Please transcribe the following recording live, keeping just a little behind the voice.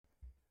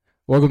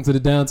Welcome to the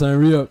Downtown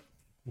Re-Up.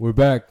 We're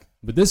back,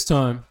 but this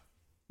time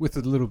with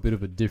a little bit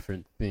of a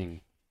different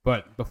thing.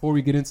 But before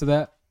we get into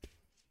that,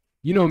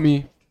 you know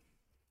me,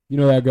 you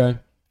know that guy,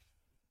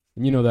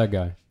 and you know that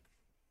guy.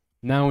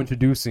 Now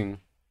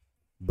introducing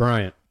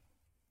Bryant.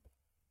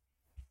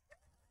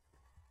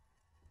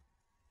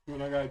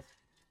 What up, guys?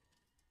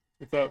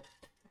 What's up?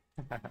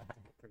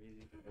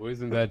 Well,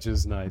 isn't that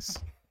just nice?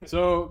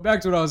 So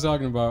back to what I was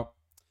talking about.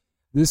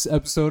 This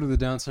episode of the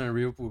Downtown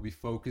Re-Up will be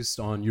focused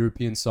on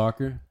European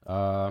soccer.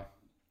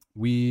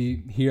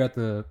 We here at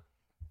the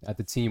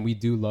team, we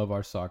do love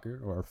our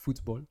soccer or our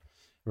football,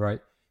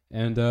 right?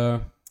 And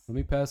let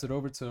me pass it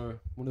over to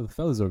one of the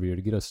fellas over here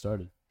to get us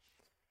started.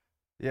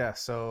 Yeah,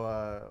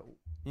 so,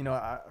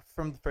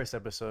 from the first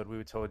episode,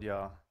 we told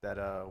y'all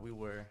that we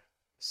were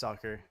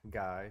soccer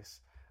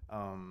guys.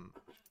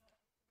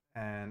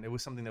 And it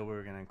was something that we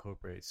were going to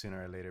incorporate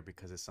sooner or later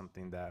because it's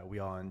something that we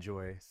all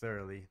enjoy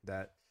thoroughly,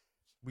 that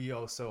we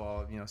also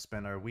all,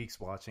 spend our weeks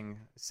watching.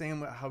 Same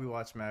with how we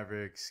watch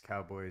Mavericks,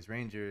 Cowboys,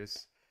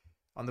 Rangers.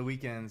 On the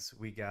weekends,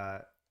 we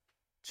got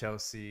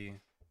Chelsea,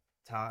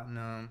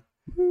 Tottenham,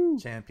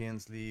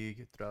 Champions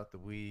League throughout the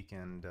week.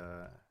 And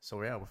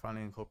so, yeah, we're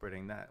finally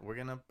incorporating that. We're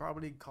going to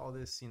probably call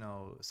this,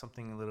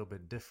 something a little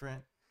bit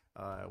different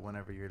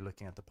whenever you're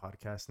looking at the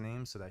podcast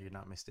name so that you're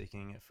not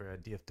mistaking it for a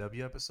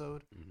DFW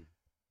episode. Mm-hmm.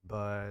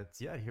 But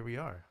yeah, here we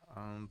are.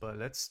 But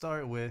let's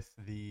start with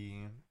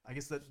the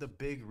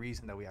big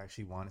reason that we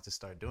actually wanted to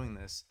start doing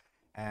this,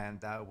 and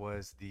that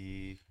was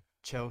the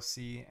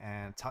Chelsea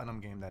and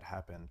Tottenham game that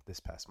happened this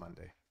past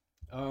Monday.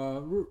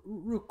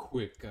 Real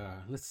quick,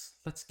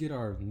 let's get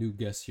our new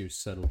guest here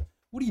settled.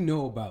 What do you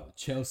know about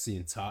Chelsea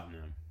and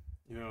Tottenham?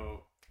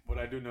 What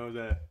I do know is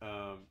that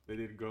they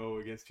did go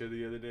against each other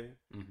the other day,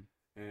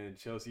 and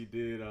Chelsea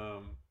did.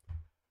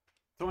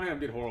 Tottenham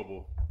did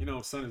horrible.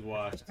 Son is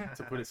washed.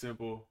 To put it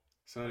simple,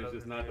 Son is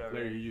just not the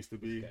player he used to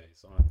be.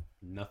 He's on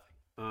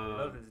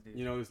nothing.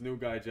 This new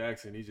guy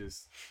Jackson. He's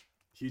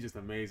just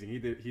amazing. He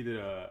did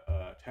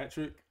a hat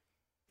trick.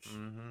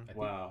 Mm-hmm.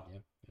 Wow.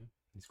 Yeah.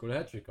 He scored a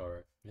hat trick. All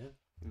right. Yeah.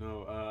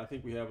 I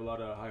think we have a lot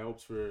of high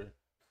hopes for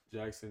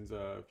Jackson's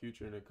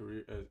future in a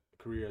career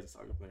as a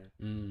soccer player.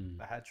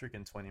 A hat trick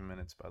in 20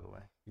 minutes, by the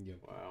way. Yep.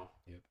 Wow.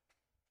 Yep.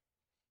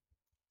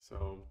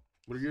 So,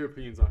 what are your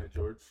opinions on it,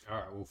 George? All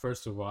right. Well,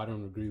 first of all, I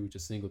don't agree with a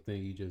single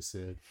thing you just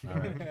said. All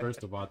right.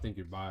 First of all, I think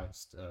you're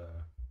biased.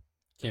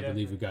 Can't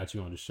believe we got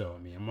you on the show.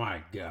 I mean,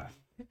 my God.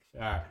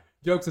 All right.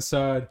 Jokes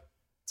aside,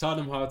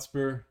 Tottenham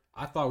Hotspur,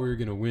 I thought we were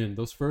going to win.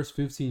 Those first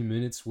 15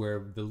 minutes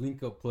where the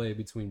link-up play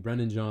between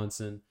Brendan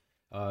Johnson,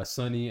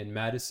 Sonny, and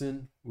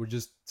Madison were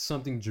just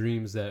something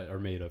dreams that are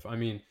made of. I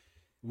mean,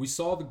 we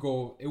saw the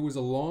goal. It was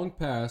a long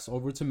pass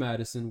over to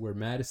Madison where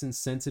Madison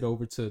sent it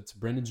over to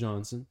Brendan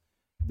Johnson.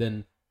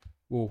 Then...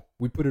 well,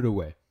 we put it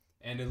away.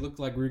 And it looked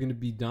like we were going to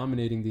be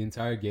dominating the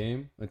entire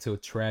game until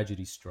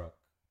tragedy struck.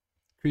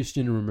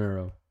 Christian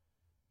Romero,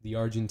 the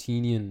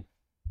Argentinian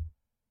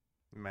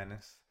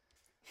menace.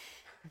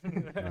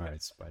 All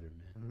right,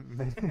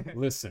 Spider-Man.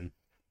 Listen,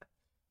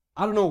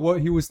 I don't know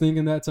what he was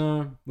thinking that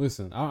time.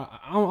 Listen,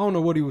 I don't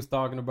know what he was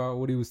talking about,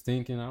 what he was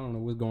thinking. I don't know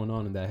what's going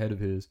on in that head of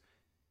his.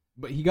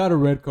 But he got a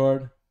red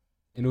card,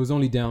 and it was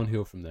only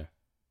downhill from there.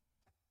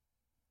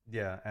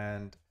 Yeah,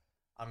 and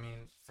I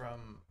mean,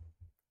 from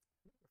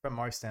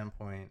our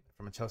standpoint,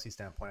 from a Chelsea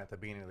standpoint, at the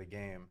beginning of the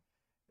game,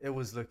 it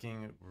was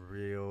looking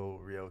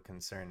real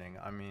concerning.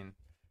 I mean,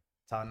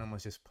 Tottenham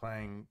was just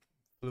playing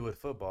fluid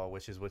football,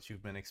 which is what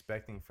you've been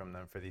expecting from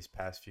them for these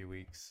past few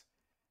weeks.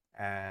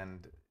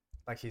 And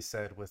like he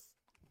said, with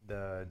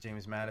the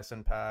James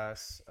Madison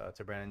pass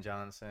to Brandon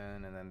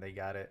Johnson, and then they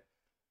got it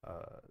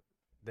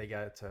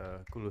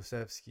to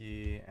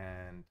Kulusevski,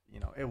 and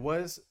it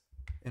was,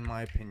 in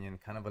my opinion,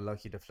 kind of a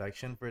lucky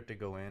deflection for it to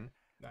go in.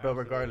 But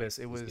regardless,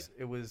 it was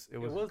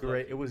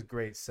great. It was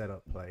great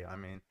setup play. I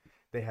mean,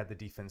 they had the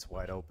defense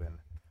wide open,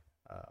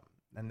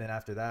 and then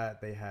after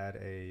that, they had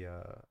a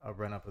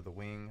run up of the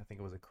wing. I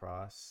think it was a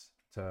cross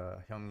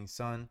to Heung-min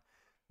Son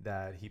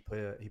that he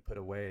put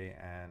away,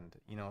 and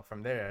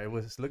from there it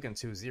was looking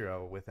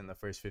 2-0 within the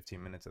first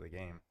 15 minutes of the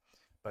game,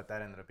 but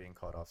that ended up being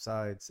called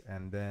offsides,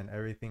 and then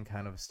everything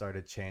kind of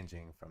started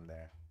changing from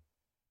there.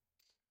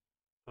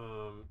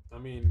 I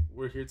mean,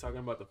 we're here talking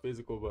about the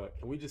physical, but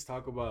can we just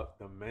talk about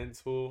the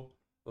mental?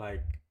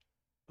 Like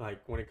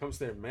when it comes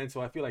to their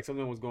mental, I feel like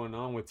something was going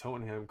on with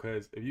Tottenham,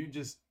 because if you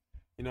just,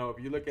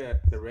 if you look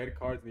at the red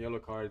cards and the yellow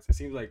cards, it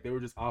seems like they were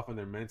just off on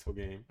their mental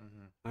game.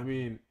 Mm-hmm. I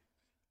mean,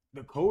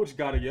 the coach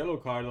got a yellow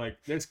card. Like,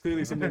 there's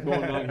clearly something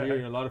going on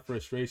here, a lot of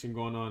frustration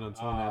going on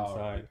Tottenham's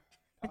side.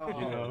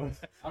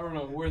 I don't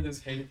know where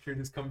this hatred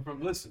is coming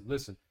from.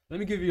 Listen. Let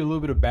me give you a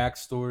little bit of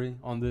backstory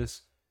on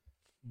this.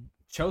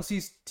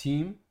 Chelsea's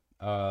team,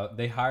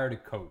 they hired a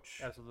coach.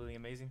 Absolutely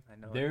amazing. I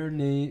know.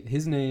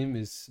 His name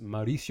is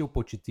Mauricio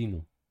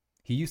Pochettino.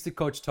 He used to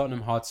coach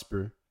Tottenham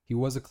Hotspur. He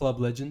was a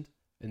club legend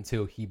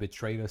until he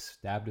betrayed us,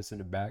 stabbed us in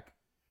the back,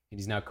 and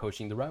he's now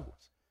coaching the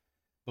rivals.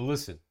 But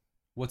listen,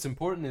 what's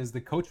important is the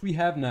coach we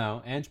have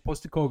now, Ange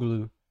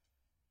Postecoglou,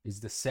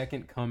 is the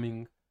second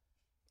coming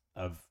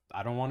of,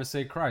 I don't want to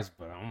say Christ,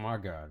 but oh my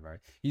God, right?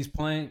 He's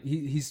playing.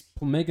 He's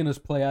making us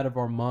play out of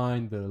our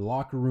mind. The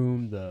locker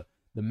room, the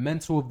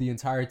mental of the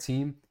entire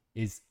team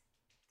is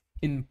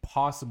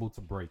impossible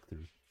to break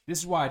through. This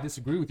is why I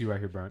disagree with you right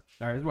here, Brian.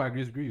 All right, this is why I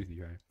disagree with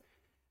you, right?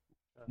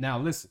 Now,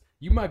 listen,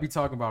 you might be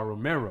talking about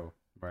Romero,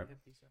 right?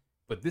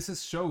 But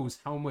this shows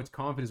how much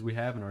confidence we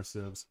have in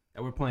ourselves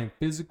that we're playing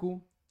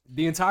physical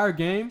the entire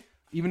game.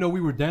 Even though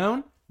we were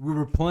down, we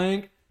were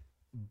playing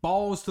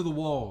balls to the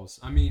walls.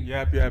 I mean,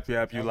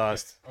 Yep. You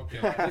lost. Okay.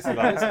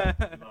 Listen.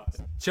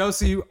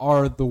 Chelsea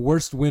are the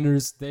worst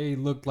winners. They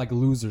look like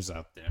losers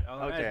out there.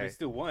 Okay. We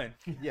still won.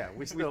 Yeah, we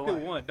We still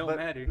won. Don't But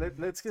matter.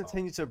 let's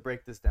continue to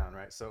break this down,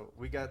 right? So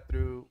we got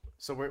through.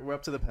 So we're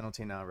up to the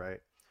penalty now, right?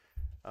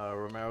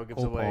 Romero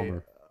gives Cole away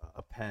Palmer.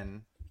 a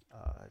pen.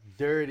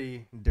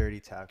 Dirty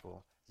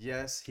tackle.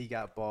 Yes, he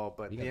got ball,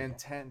 but He got the the ball.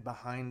 intent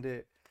behind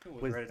it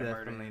was was ready to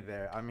murder definitely him.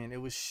 there. I mean,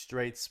 it was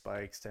straight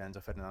spikes to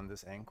Enzo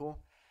Fernandez's ankle,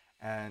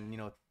 and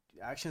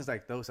actions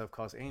like those have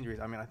caused injuries.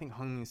 I mean, I think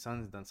Heung-min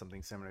Son's done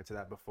something similar to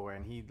that before,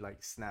 and he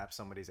like snapped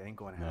somebody's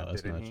ankle in half. No,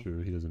 that's didn't not he?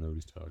 true. He doesn't know what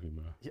he's talking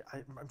about. Yeah,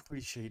 I'm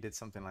pretty sure he did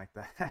something like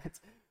that.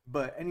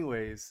 But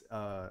anyways,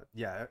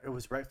 yeah, it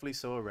was rightfully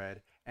so a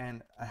red.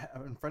 And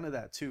in front of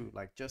that too,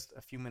 like just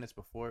a few minutes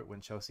before, when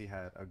Chelsea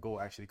had a goal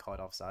actually called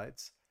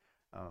offsides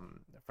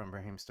from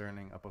Raheem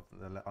Sterling up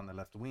on the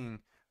left wing,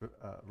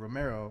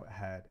 Romero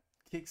had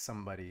kicked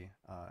somebody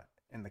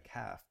in the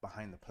calf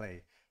behind the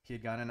play. He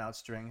had gotten out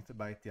strength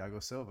by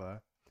Thiago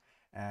Silva,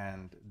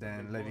 and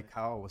then Levi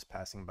Cao was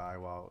passing by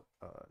while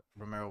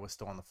Romero was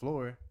still on the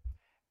floor,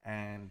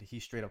 and he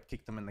straight up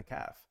kicked him in the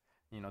calf.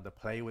 The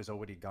play was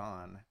already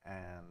gone,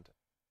 and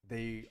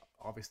they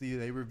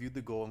reviewed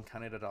the goal and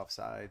counted it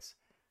offsides,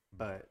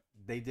 but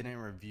they didn't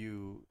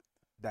review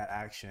that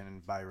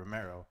action by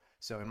Romero.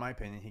 So in my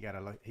opinion, he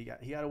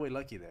got away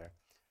lucky there.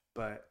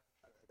 But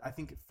I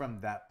think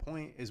from that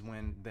point is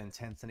when the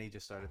intensity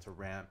just started to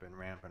ramp,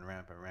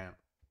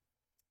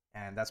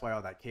 and that's why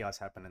all that chaos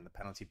happened in the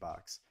penalty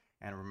box.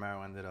 And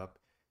Romero ended up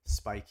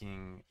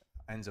spiking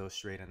Enzo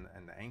straight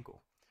in the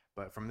ankle.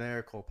 But from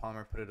there, Cole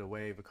Palmer put it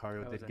away.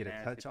 Vicario did get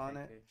a touch on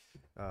it,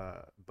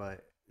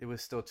 but it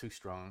was still too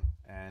strong,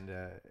 and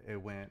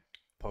it went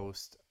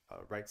post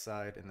right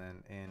side and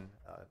then in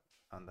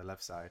on the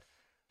left side.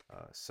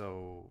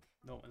 So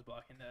No one's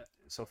blocking that.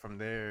 so from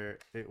there,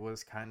 it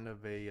was kind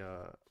of a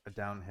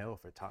downhill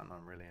for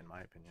Tottenham, really, in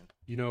my opinion.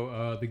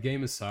 The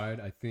game aside,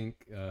 I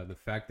think the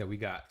fact that we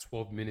got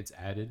 12 minutes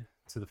added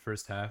to the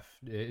first half,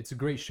 it's a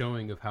great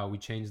showing of how we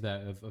changed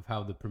that, of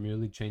how the Premier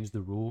League changed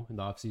the rule in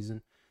the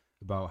offseason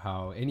about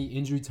how any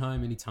injury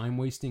time, any time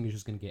wasting is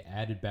just going to get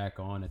added back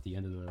on at the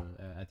end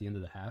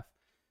of the half.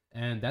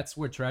 And that's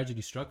where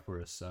tragedy struck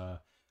for us.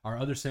 Our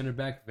other center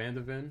back, Van de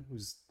Ven,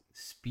 who's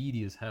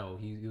speedy as hell.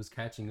 He was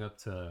catching up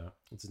to,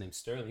 what's his name,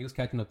 Sterling. He was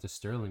catching up to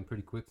Sterling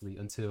pretty quickly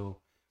until,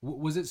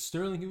 was it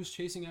Sterling he was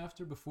chasing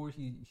after before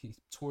he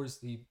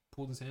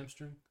pulled his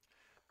hamstring?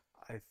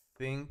 I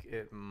think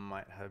it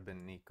might have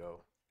been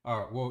Nico. All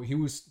right. Well, he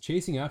was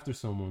chasing after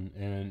someone,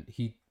 and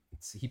it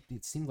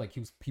seemed like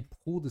he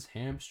pulled his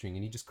hamstring,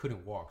 and he just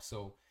couldn't walk.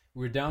 So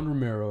we were down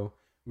Romero.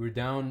 We were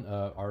down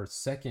our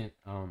second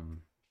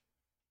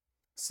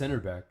center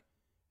back,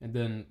 and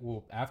then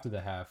after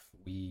the half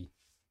we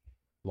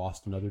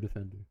lost another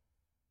defender.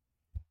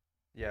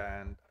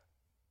 Yeah,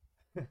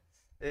 and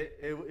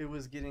it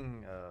was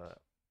getting.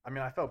 I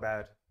mean, I felt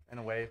bad in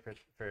a way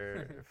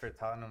for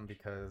Tottenham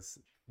because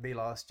they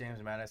lost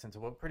James Maddison to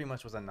what pretty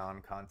much was a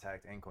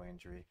non-contact ankle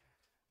injury,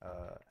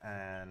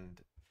 and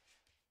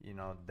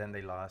then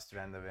they lost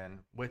Van de Ven,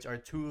 which are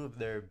two of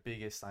their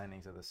biggest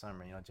signings of the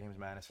summer. James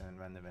Maddison and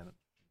Van de Ven,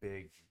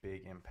 big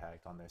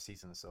impact on their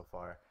season so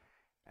far,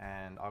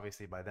 and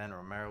obviously by then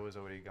Romero was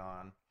already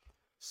gone,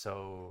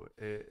 so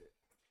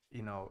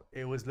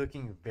it was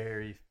looking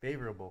very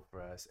favorable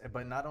for us.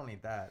 But not only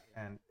that,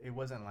 and it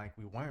wasn't like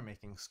we weren't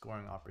making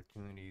scoring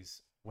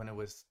opportunities when it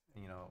was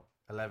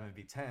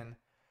 11v10,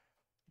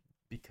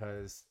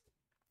 because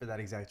for that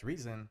exact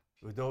reason,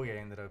 Udogie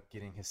ended up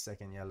getting his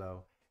second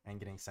yellow and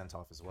getting sent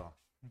off as well.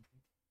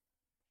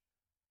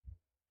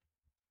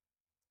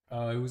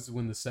 It was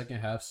when the second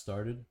half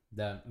started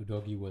that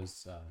Udogie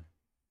was.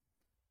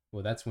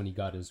 That's when he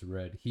got his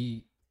red.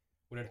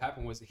 What had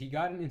happened was he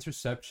got an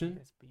interception,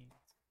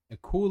 a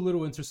cool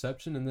little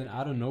interception, and then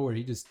out of nowhere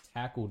he just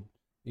tackled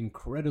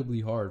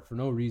incredibly hard for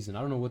no reason.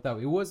 I don't know what that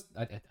it was.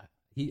 I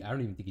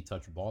don't even think he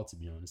touched the ball, to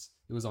be honest.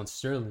 It was on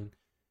Sterling.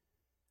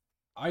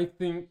 I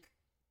think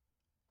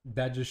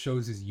that just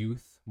shows his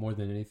youth more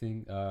than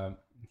anything.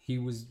 He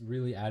was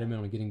really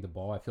adamant on getting the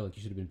ball. I feel like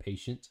he should have been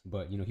patient,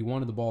 but he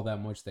wanted the ball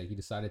that much that he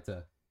decided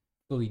to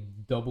fully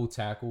double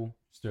tackle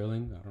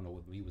Sterling. I don't know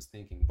what he was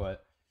thinking,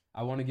 but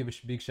I want to give a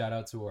big shout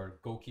out to our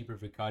goalkeeper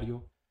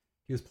Vicario.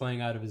 He was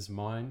playing out of his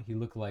mind. He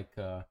looked like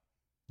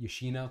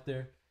Yashin out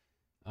there.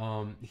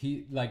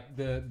 He like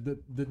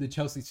the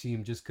Chelsea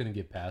team just couldn't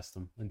get past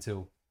him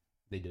until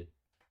they did.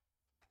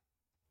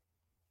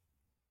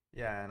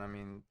 Yeah, and I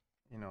mean,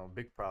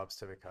 big props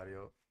to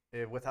Vicario.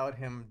 Without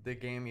him, the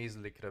game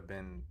easily could have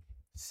been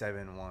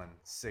 7-1,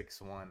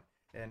 6-1,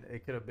 and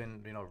it could have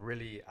been,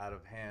 really out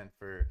of hand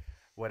for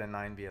what a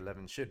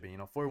 9v11 should be.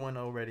 4-1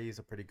 already is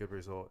a pretty good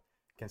result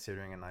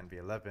considering a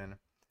 9v11,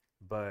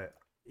 but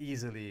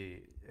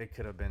easily it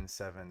could have been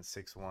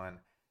 7-6-1,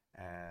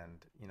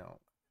 and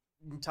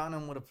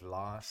Tottenham would have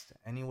lost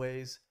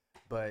anyways.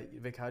 But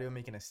Vicario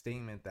making a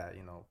statement that,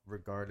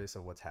 regardless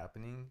of what's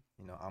happening,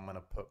 I'm going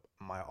to put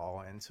my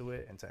all into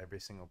it, into every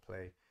single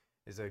play,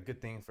 is a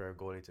good thing for a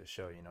goalie to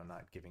show,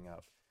 not giving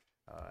up.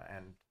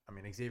 And, I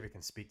mean, Xavier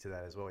can speak to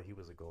that as well. He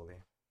was a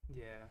goalie.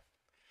 Yeah.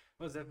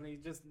 Well, it's definitely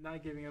just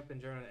not giving up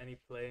in general in any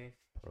play.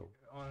 Bro.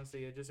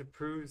 Honestly, it just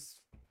improves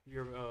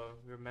your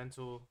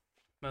mental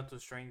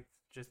strength.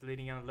 Just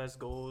leading on less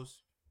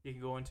goals, you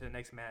can go into the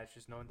next match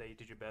just knowing that you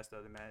did your best the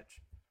other match.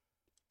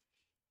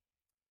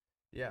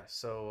 Yeah,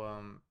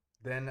 so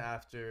then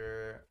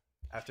after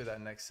that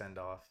next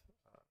send-off,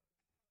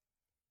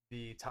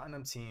 the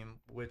Tottenham team,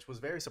 which was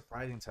very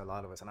surprising to a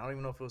lot of us, and I don't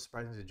even know if it was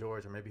surprising to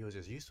George or maybe he was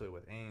just used to it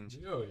with Ainge,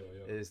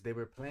 is they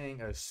were playing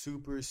a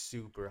super,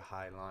 super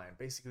high line,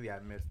 basically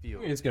at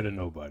midfield. It's good to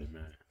nobody,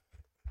 man.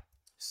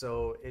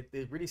 So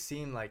it really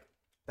seemed like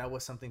that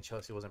was something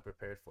Chelsea wasn't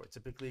prepared for.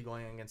 Typically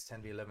going against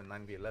 10v11,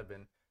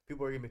 9v11,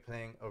 people are going to be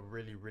playing a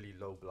really, really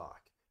low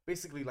block.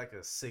 Basically like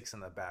a 6 in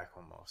the back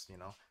almost,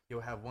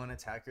 You'll have one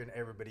attacker and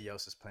everybody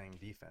else is playing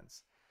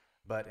defense.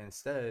 But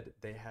instead,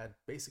 they had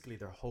basically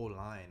their whole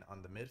line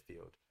on the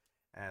midfield.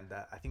 And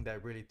I think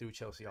that really threw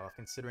Chelsea off,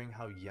 considering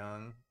how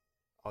young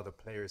all the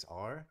players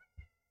are.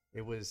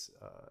 It was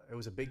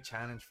a big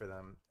challenge for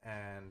them.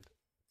 And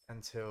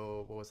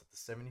until, what was it,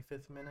 the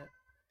 75th minute,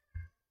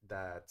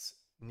 that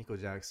Nico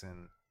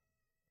Jackson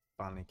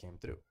finally came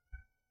through.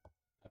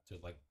 After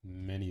like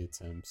many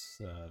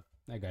attempts,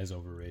 that guy's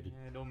overrated.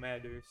 Yeah, no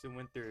matter. It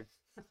went through.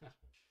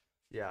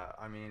 Yeah,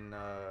 I mean,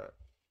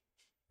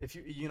 if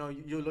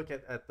you look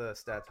at the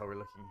stats how we're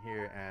looking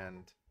here,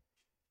 and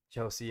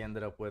Chelsea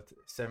ended up with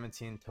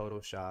 17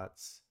 total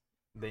shots.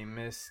 They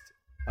missed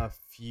a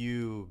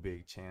few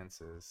big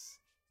chances,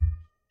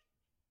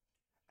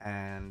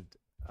 and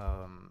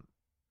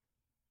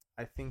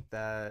I think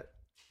that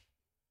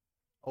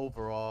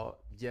overall,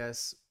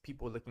 yes,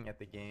 people looking at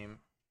the game,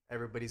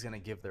 everybody's gonna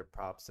give their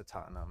props to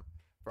Tottenham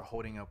for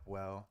holding up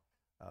well.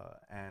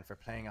 And for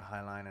playing a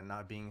high line and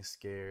not being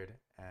scared.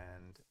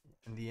 And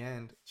in the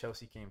end,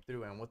 Chelsea came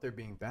through. And what they're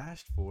being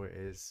bashed for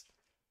is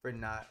for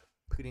not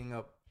putting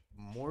up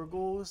more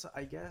goals,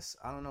 I guess.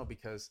 I don't know,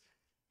 because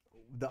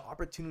the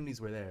opportunities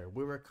were there.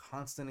 We were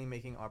constantly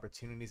making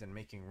opportunities and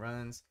making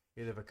runs.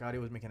 Either Vicario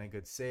was making a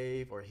good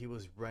save or he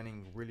was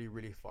running really,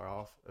 really far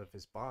off of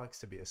his box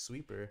to be a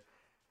sweeper.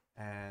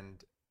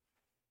 And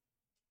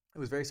it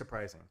was very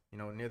surprising.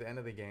 Near the end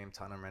of the game,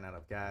 Tottenham ran out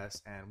of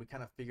gas. And we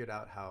kind of figured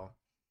out how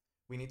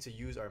we need to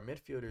use our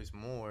midfielders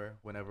more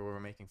whenever we're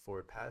making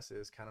forward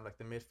passes, kind of like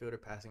the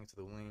midfielder passing to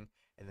the wing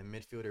and the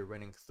midfielder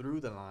running through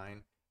the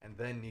line and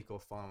then Nico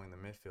following the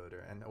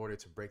midfielder in order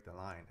to break the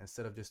line,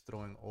 instead of just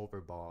throwing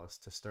over balls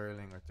to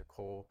Sterling or to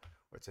Cole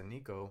or to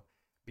Nico,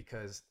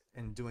 because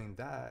in doing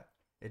that,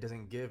 it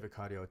doesn't give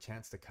Vicario a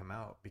chance to come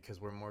out because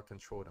we're more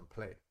controlled in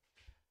play.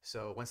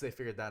 So once they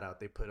figured that out,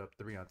 they put up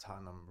 3 on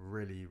Tottenham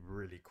really,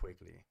 really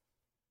quickly.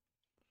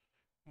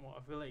 Well,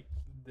 I feel like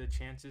the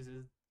chances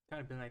is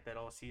kind of been like that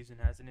all season,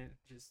 hasn't it?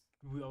 Just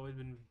we always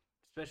been,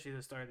 especially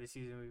the start of the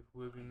season,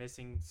 we've been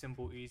missing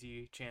simple,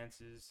 easy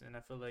chances, and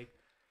I feel like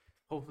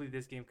hopefully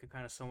this game could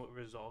kind of somewhat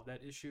resolve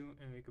that issue,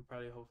 and we could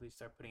probably hopefully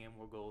start putting in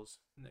more goals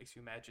in the next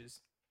few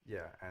matches.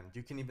 Yeah, and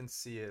you can even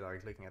see it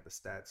like looking at the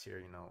stats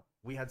here.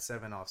 We had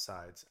 7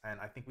 offsides, and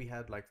I think we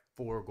had like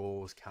 4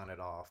 goals counted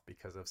off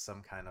because of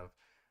some kind of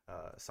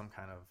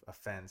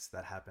offense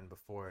that happened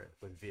before it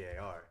with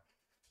VAR.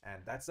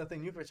 And that's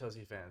nothing new for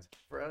Chelsea fans.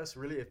 For us,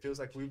 really, it feels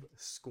like we've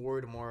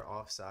scored more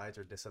offsides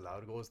or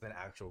disallowed goals than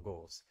actual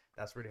goals.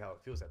 That's really how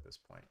it feels at this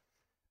point.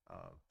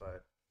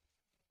 But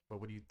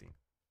what do you think?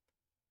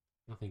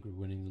 I think we're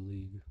winning the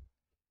league.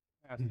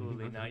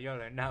 Absolutely not.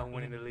 Y'all are not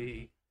winning the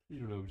league. You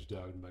don't know what you're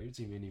talking about. Your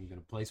team ain't even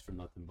gonna place for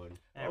nothing, buddy.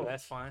 Yeah, well,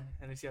 that's fine.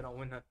 At least y'all don't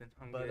win nothing.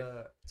 But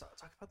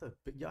talk about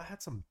y'all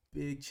had some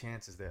big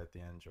chances there at the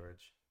end,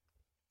 George.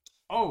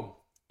 Oh,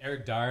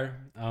 Eric Dyer.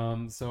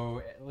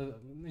 So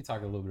let me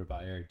talk a little bit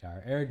about Eric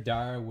Dyer. Eric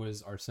Dyer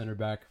was our center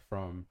back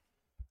from,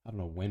 I don't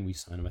know when we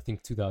signed him. I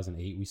think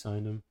 2008 we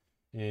signed him.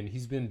 And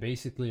he's been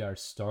basically our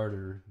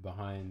starter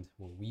behind,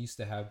 well, we used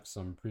to have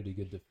some pretty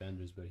good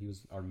defenders, but he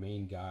was our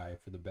main guy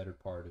for the better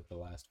part of the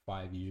last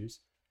 5 years.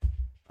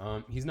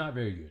 He's not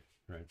very good,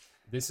 right?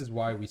 This is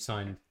why we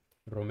signed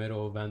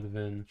Romero van de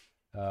Ven.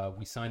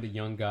 We signed a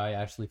young guy,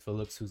 Ashley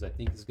Phillips, who's I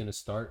think is going to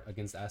start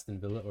against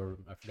Aston Villa, or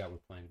I forgot we're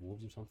playing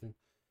Wolves or something.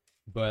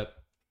 But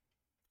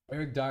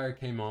Eric Dyer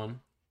came on,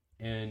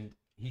 and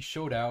he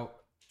showed out.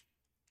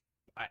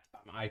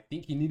 I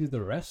think he needed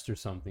the rest or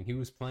something. He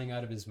was playing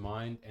out of his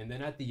mind. And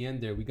then at the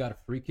end there, we got a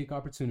free kick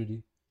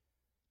opportunity.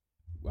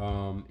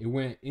 It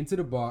went into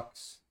the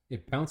box.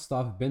 It bounced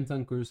off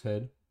Bentancur's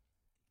head.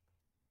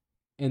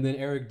 And then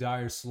Eric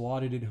Dyer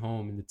slotted it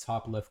home in the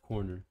top left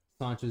corner.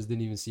 Sanchez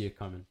didn't even see it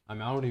coming. I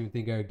mean, I don't even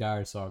think Eric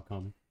Dyer saw it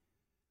coming.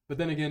 But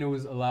then again, it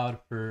was disallowed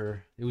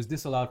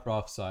for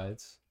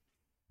offsides,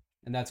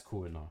 and that's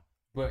cool and all.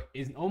 But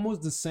in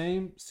almost the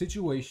same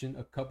situation,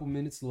 a couple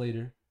minutes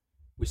later,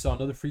 we saw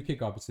another free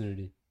kick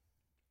opportunity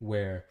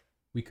where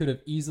we could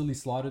have easily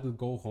slotted the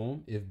goal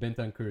home if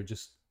Bentancur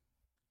just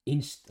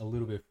inched a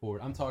little bit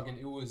forward. I'm talking,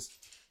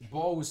 the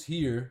ball was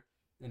here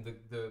and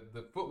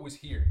the foot was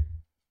here,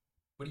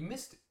 but he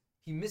missed it.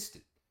 He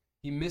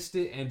missed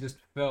it and just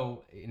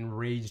fell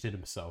enraged at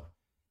himself.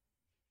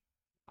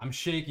 I'm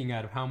shaking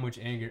out of how much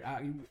anger.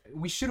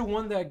 We should have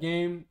won that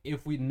game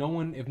if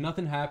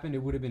nothing happened. It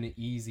would have been an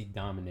easy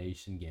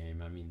domination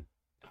game. I mean,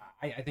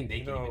 I think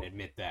they can even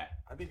admit that.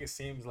 I think it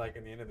seems like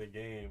in the end of the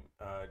game,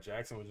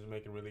 Jackson was just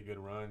making really good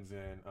runs,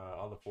 and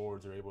all the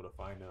forwards are able to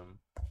find him.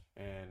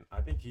 And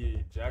I think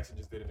Jackson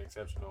just did an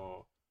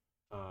exceptional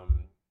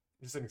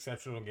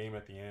game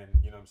at the end.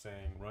 You know what I'm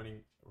saying?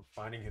 Running,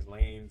 finding his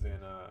lanes, and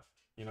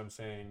you know what I'm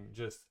saying,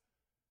 just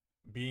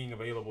being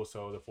available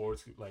so the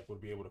forwards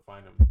would be able to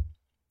find him.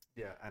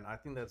 Yeah, and I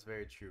think that's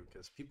very true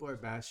because people are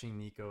bashing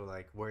Nico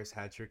like worst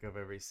hat trick I've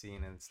ever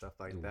seen and stuff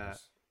like that.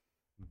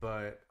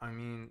 But I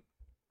mean,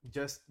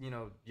 just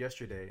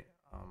yesterday,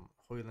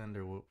 Hoyland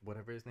or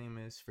whatever his name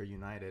is for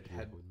United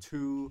had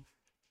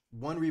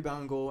one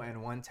rebound goal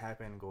and one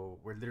tap in goal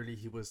where literally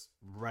he was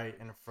right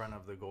in front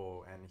of the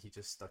goal and he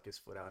just stuck his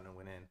foot out and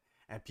went in.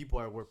 And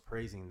people were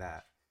praising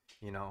that,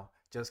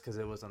 just because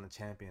it was on the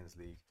Champions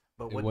League.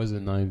 But it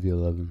wasn't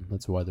 9v11.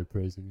 That's why they're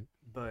praising it.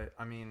 But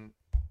I mean,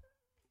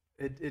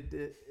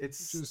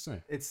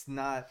 it's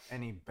not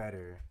any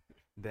better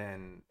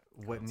than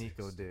what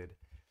Nico did.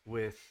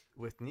 With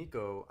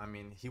Nico, I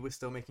mean, he was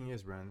still making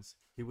his runs.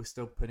 He was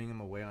still putting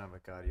him away on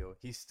Vicario.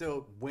 He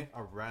still went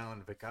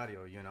around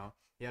Vicario,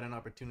 He had an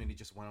opportunity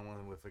just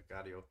one-on-one with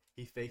Vicario.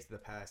 He faked the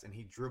pass, and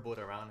he dribbled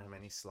around him,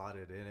 and he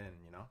slotted it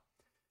in,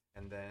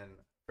 And then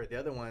for the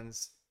other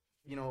ones,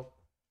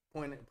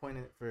 point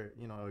for,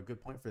 a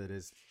good point for it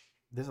is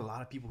there's a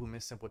lot of people who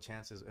miss simple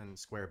chances and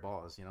square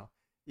balls,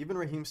 Even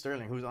Raheem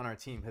Sterling, who's on our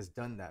team, has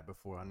done that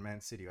before on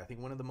Man City. I think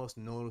one of the most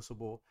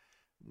noticeable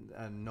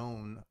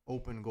known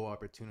open goal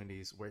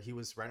opportunities where he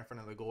was right in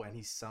front of the goal and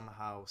he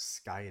somehow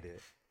skied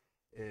it.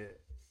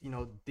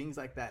 Things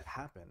like that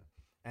happen.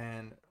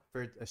 And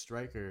for a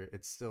striker,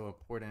 it's still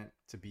important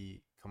to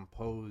be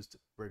composed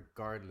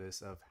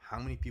regardless of how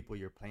many people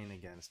you're playing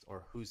against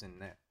or who's in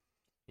net.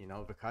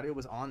 Vicario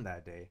was on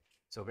that day.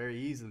 So very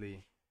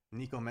easily,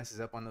 Nico messes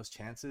up on those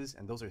chances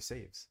and those are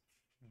saves.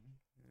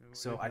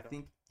 So I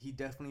think he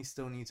definitely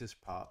still needs his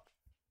props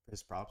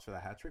for the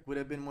hat trick. Would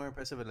have been more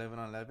impressive at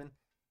 11-on-11,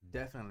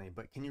 definitely.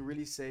 But can you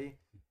really say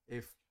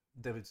if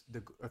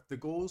the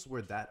goals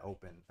were that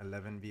open,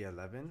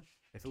 11v11,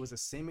 if it was the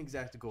same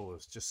exact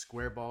goals, just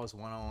square balls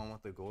 1-on-1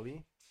 with the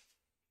goalie,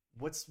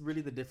 what's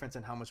really the difference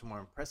in how much more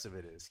impressive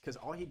it is? Because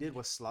all he did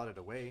was slot it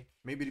away.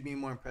 Maybe to be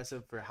more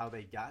impressive for how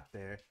they got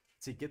there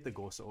to get the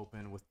goals to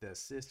open with the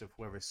assist of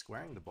whoever's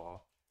squaring the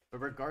ball.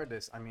 But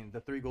regardless, I mean,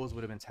 the 3 goals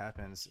would have been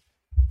tap-ins.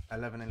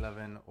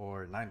 11-11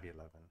 or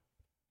 9v11.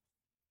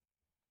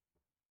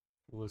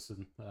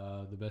 Listen,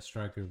 the best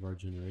striker of our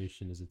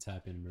generation is a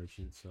tap-in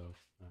merchant, so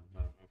I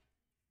don't know.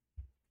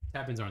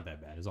 Tap-ins aren't that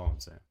bad, is all I'm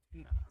saying.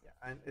 No.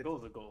 Yeah, and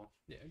Goal's a goal.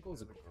 Yeah,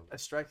 goal's a goal. A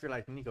striker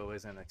like Nico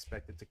isn't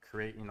expected to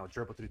create,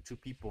 dribble through 2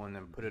 people and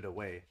then put it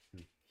away.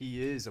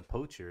 He is a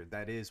poacher.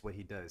 That is what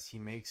he does. He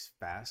makes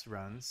fast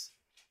runs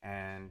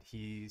and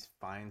he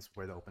finds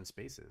where the open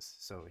space is.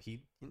 So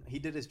he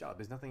did his job.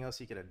 There's nothing else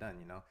he could have done,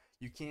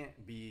 You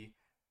can't be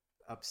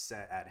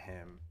upset at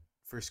him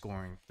for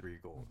scoring 3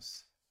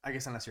 goals. I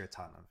guess unless you're a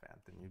Tottenham fan,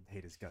 then you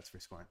hate his guts for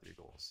scoring 3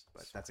 goals.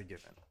 But that's a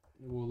given.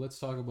 Well, let's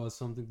talk about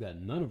something that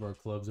none of our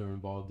clubs are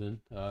involved in.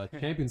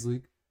 Champions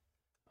League.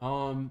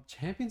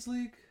 Champions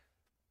League,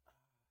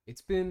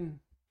 it's been,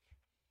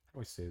 how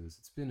do I say this?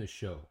 It's been a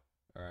show.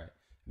 All right.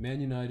 Man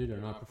United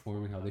are not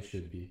performing how they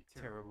should be.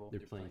 Terrible.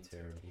 They're playing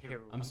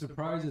terrible. I'm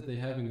surprised that they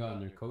haven't gotten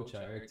their coach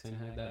out, Eric Ten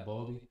Hag, that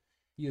baldy.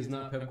 He is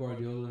not Pep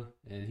Guardiola,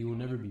 and he will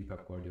never be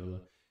Pep Guardiola.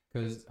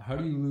 Because how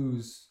do you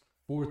lose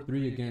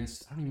 4-3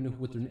 against? I don't even know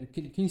what their name.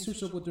 Can you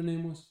search up what their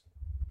name was?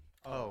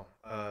 Oh,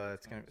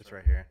 it's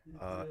right here.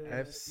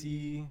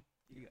 FC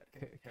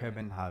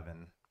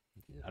Copenhagen.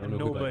 I don't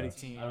know who that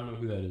is. I don't know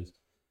who that is.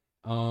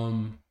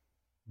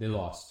 They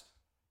lost.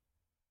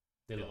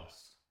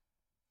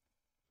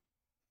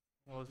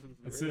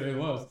 That's it. They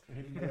lost.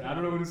 I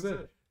don't know what to say.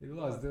 They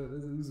lost.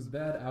 It was a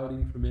bad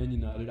outing for Man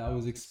United. I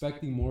was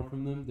expecting more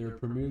from them. They're a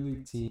Premier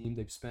League team.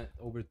 They've spent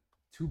over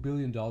 $2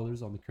 billion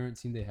on the current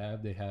team they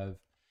have. They have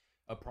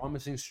a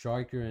promising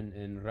striker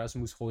in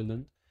Rasmus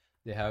Højlund.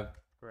 They have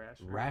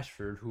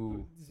Rashford,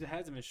 who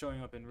hasn't been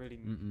showing up in really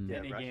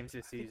many games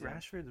this season.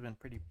 Rashford's been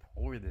pretty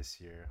poor this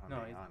year.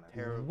 No, he's honest.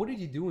 terrible. What did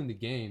he do in the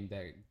game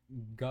that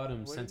got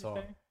him sent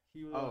off?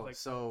 He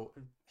was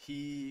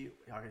he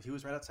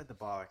was right outside the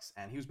box,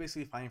 and he was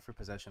basically fighting for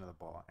possession of the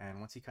ball. And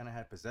once he kind of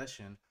had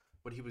possession,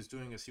 what he was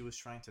doing is he was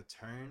trying to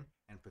turn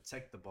and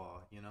protect the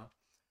ball,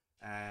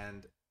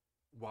 And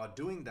while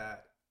doing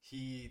that,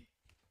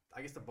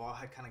 I guess the ball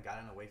had kind of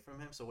gotten away from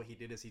him. So what he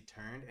did is he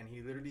turned and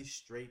he literally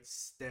straight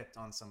stepped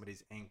on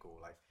somebody's ankle.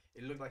 Like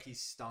It looked like he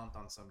stomped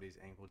on somebody's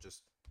ankle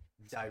just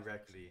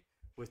directly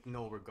with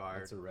no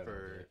regard That's a red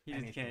for You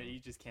just anything. can't. You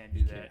just can't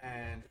do that.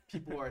 And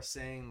people are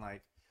saying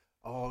like,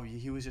 oh,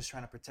 he was just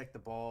trying to protect the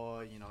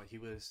ball. You know, he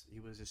was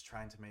just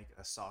trying to make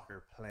a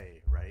soccer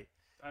play, right?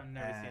 I've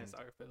never seen a And-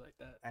 soccer play like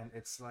that. And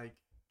it's like,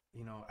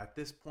 you know, at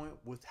this point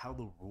with how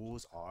the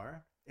rules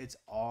are, it's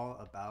all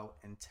about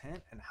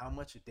intent and how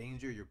much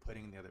danger you're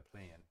putting the other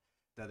player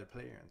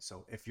in.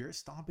 So if you're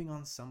stomping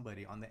on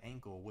somebody on the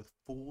ankle with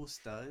full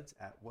studs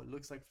at what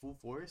looks like full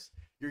force,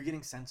 you're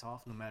getting sent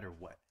off no matter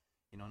what.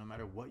 You know, no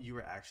matter what you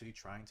were actually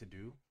trying to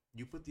do,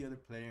 you put the other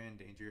player in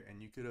danger,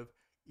 and you could have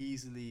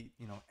easily,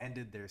 you know,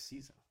 ended their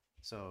season.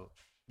 So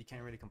you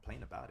can't really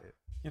complain about it.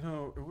 You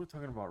know, if we're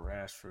talking about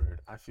Rashford,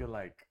 I feel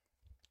like,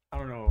 I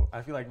don't know,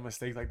 I feel like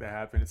mistakes like that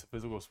happen. It's a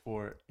physical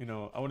sport. You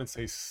know, I wouldn't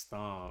say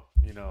stomp.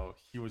 You know,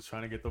 he was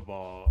trying to get the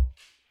ball.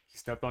 He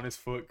stepped on his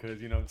foot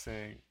because, you know what I'm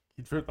saying,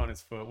 he tripped on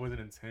his foot. It wasn't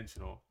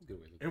intentional. Good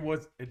way to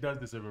look It does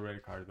deserve a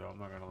red card, though. I'm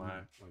not going to at it.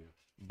 lie. Oh, yeah.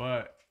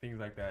 But things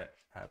like that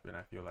happen,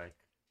 I feel like.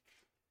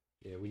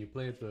 Yeah, when you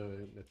play at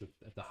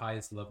the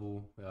highest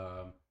level,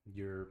 I'm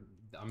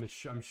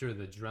sure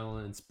the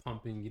adrenaline's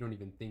pumping. You don't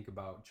even think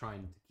about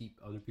trying to keep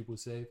other people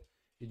safe.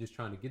 You're just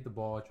trying to get the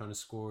ball, trying to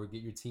score,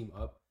 get your team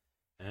up.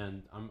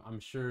 And I'm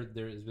sure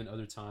there has been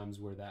other times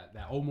where that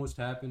almost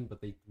happened,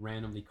 but they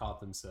randomly caught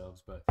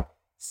themselves. But it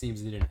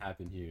seems it didn't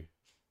happen here.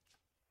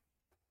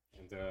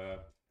 And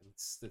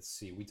let's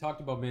see. We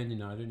talked about Man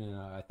United, and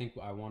I think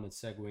I want to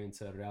segue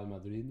into Real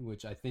Madrid,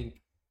 which I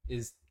think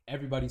is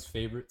everybody's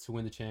favorite to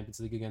win the Champions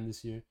League again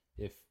this year.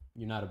 If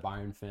you're not a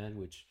Bayern fan,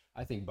 which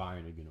I think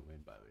Bayern are gonna win.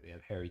 By the way, they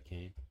have Harry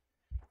Kane.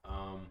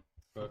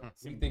 But what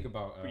do you think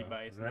about Pretty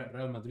biased,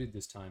 Real Madrid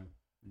this time?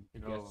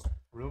 You know, Yes.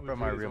 Real From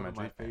Madrid our is Real one of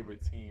my Madrid fan.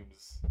 favorite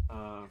teams.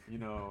 You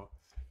know,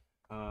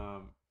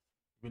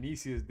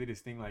 Vinicius did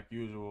his thing like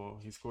usual.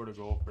 He scored a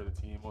goal for the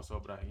team. Also,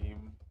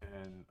 Brahim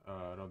and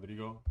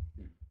Rodrigo.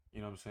 Hmm.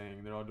 You know what I'm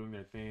saying? They're all doing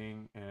their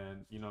thing.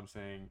 And, you know what I'm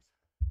saying?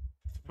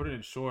 To put it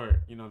in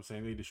short, you know what I'm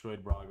saying? They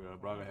destroyed Braga.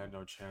 Braga had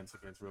no chance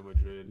against Real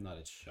Madrid. Not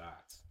a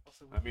shot.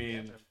 Also, I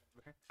mean,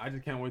 okay. I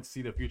just can't wait to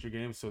see the future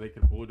games so they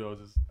can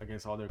bulldoze us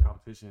against all their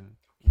competition.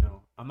 You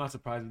know, I'm not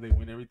surprised if they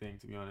win everything,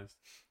 to be honest.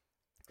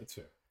 That's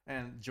fair.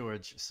 And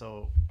George,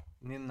 so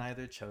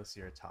neither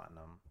Chelsea or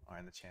Tottenham are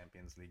in the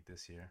Champions League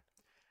this year.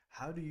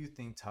 How do you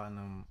think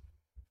Tottenham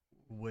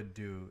would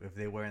do if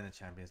they were in the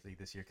Champions League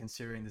this year,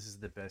 considering this is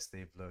the best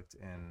they've looked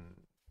in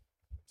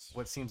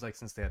what seems like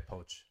since they had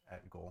Poach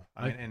at goal?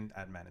 I mean, and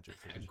at manager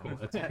position. goal,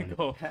 that's At funny.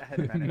 goal. At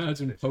manager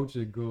Imagine position. Poach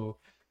a goal.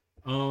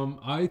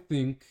 I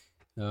think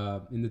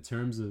in the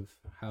terms of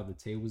how the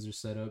tables are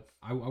set up,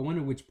 I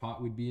wonder which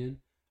pot we'd be in.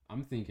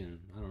 I'm thinking,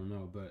 I don't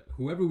know, but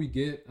whoever we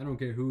get, I don't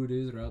care who it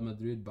is, Real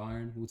Madrid,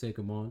 Bayern, we'll take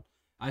them on.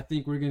 I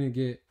think we're gonna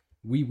get.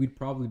 We'd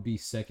probably be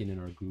second in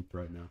our group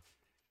right now.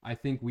 I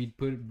think we'd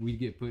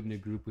get put in a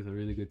group with a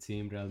really good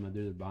team, Real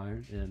Madrid or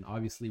Bayern, and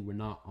obviously we're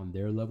not on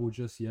their level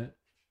just yet.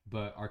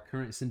 But our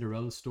current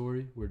Cinderella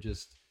story, we're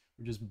just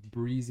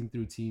breezing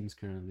through teams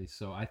currently.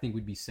 So I think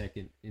we'd be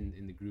second in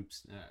the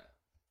groups.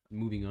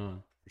 Moving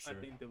on for sure. I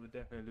think they would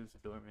definitely lose to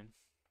Dortmund.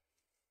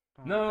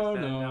 No,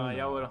 100%. no.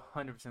 Y'all would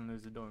 100%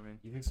 lose to Dortmund.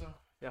 You think so?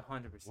 Yeah,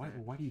 100%.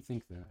 Why do you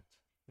think that?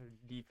 Their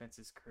defense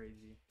is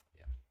crazy.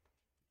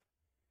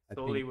 I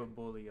Solely think with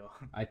bully y'all.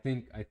 I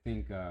think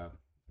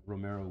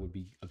Romero would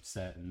be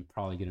upset and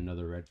probably get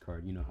another red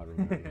card. You know how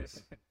Romero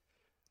is.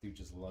 Dude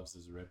just loves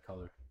his red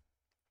color.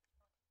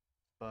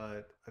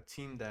 But a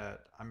team that,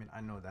 I mean, I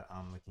know that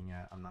I'm looking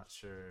at, I'm not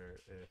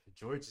sure if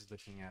George is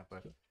looking at,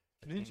 but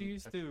Didn't you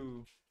used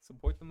to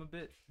support them a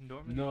bit in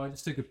Dortmund? No, I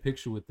just took a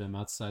picture with them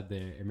outside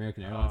the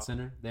American Airlines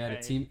Center. They had a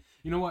hey. team.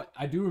 You know what?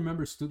 I do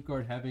remember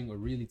Stuttgart having a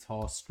really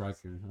tall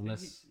striker.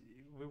 Unless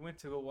We went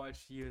to go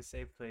watch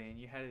USA play, and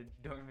you had a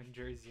Dortmund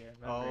jersey. I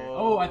remember.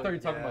 Oh, I thought you were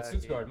talking about yeah,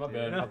 Stuttgart. he My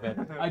bad, did.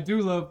 my bad. I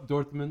do love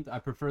Dortmund. I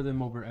prefer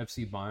them over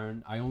FC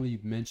Bayern. I only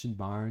mentioned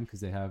Bayern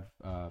because they have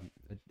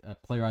a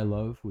player I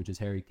love, which is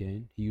Harry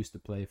Kane. He used to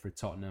play for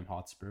Tottenham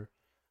Hotspur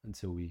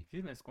until we.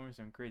 He's been scoring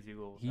some crazy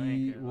goals. I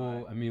ain't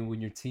gonna lie. I mean,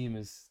 when your team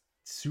is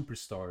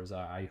superstars,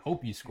 I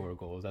hope you score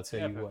goals. I'll tell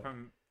Yeah, you but what.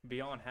 from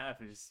beyond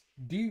half is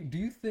Do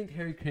you think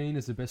Harry Kane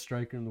is the best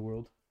striker in the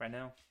world? right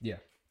now. Yeah.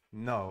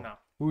 no. No.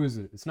 Who is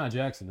it? It's not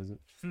Jackson, is it?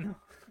 No.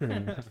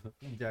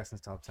 Jackson's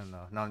top 10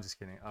 though. No, I'm just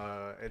kidding.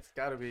 It's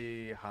got to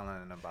be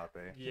Haaland and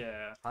Mbappe.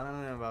 Yeah.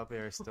 Haaland and Mbappe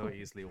are still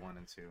easily 1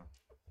 and 2.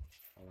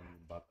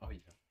 Oh yeah.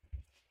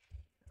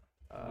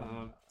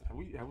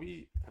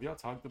 Have y'all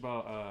talked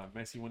about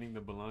Messi winning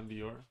the Ballon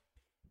d'Or?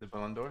 The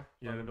Ballon d'Or?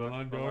 Yeah, the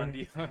Ballon d'Or.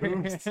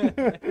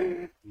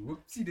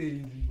 Whoopsie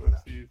daisy.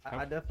 Whoopsies.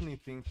 I definitely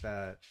think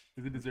that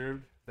Is it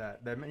deserved?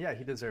 yeah,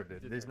 he deserved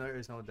it. He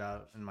There's no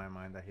doubt in my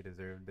mind that he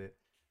deserved it.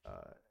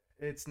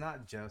 It's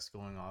not just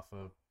going off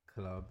of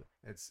club.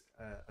 It's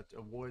an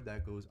award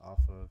that goes off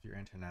of your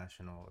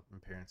international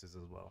appearances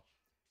as well.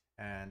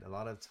 And a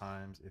lot of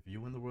times, if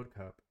you win the World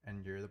Cup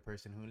and you're the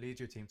person who leads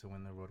your team to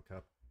win the World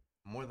Cup,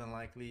 more than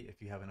likely,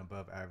 if you have an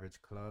above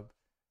average club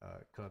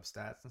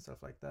stats and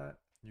stuff like that,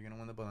 you're gonna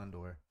win the Ballon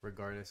d'Or,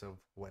 regardless of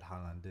what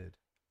Haaland did.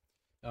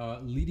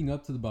 Leading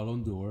up to the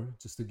Ballon d'Or,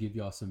 just to give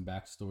y'all some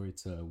backstory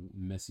to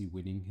Messi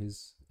winning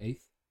his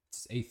eighth.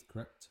 It's his eighth,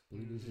 correct? I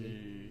believe it's his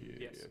eighth.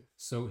 Yes.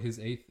 So his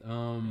eighth.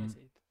 Yes,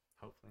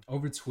 Hopefully.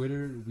 Over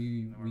Twitter,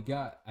 we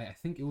got. I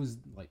think it was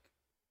like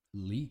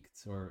leaked,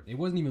 or it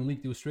wasn't even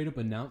leaked. It was straight up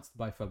announced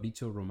by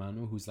Fabrizio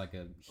Romano, who's like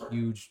a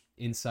huge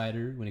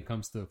insider when it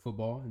comes to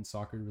football and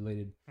soccer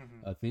related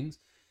things.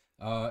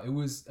 It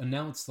was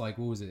announced like,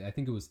 what was it? I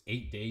think it was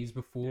 8 days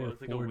before. Yeah, it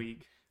was like a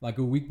week. Like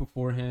a week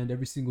beforehand.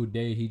 Every single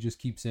day, he just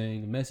keeps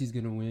saying Messi's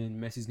gonna win.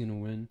 Messi's gonna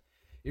win.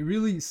 It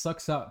really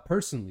sucks out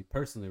personally,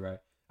 right?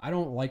 I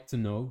don't like to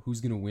know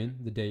who's gonna win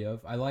the day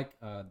of. I like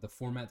the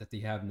format that they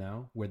have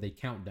now, where they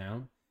count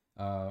down.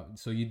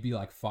 So you'd be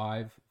like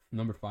 5.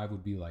 Number 5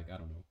 would be like, I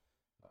don't know,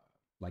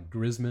 like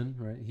Griezmann,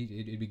 right?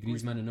 It'd be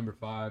Griezmann at number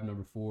 5,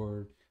 number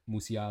 4,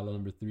 Musiala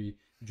number 3,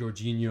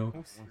 Jorginho.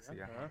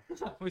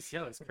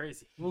 Musiala is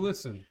crazy. Well,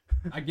 listen,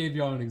 I gave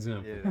y'all an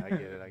example. Yeah, I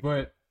get it.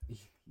 But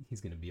he's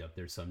gonna be up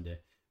there someday.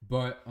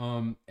 But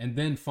and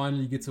then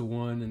finally you get to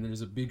 1, and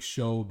there's a big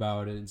show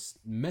about it. It's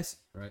messy,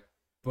 right?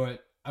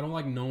 But I don't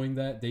like knowing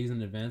that days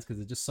in advance because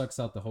it just sucks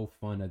out the whole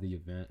fun of the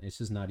event. It's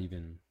just not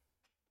even.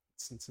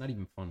 It's not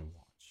even fun to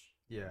watch.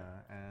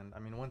 Yeah, and I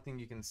mean, one thing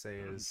you can say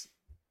is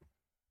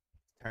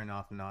turn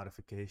off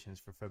notifications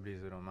for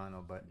Fabrizio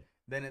Romano, but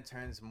then it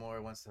turns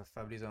more once the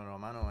Fabrizio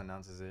Romano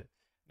announces it.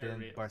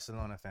 Then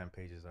Barcelona fan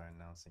pages are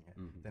announcing it.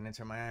 Then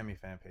Inter Miami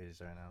fan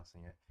pages are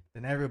announcing it.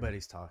 Then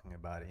everybody's talking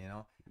about it, you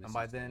know. And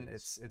by then,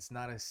 it's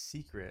not a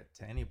secret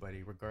to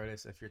anybody,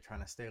 regardless if you're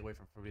trying to stay away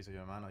from Fabrizio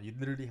Romano. You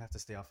literally have to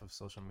stay off of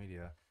social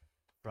media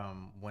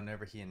from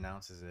whenever he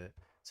announces it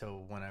to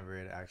whenever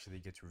it actually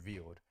gets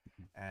revealed.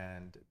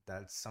 And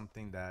that's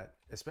something that,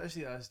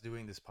 especially us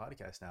doing this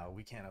podcast now,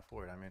 we can't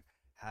afford. I mean,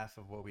 half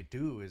of what we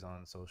do is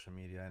on social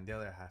media and the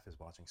other half is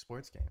watching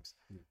sports games.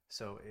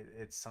 So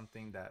it's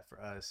something that for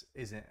us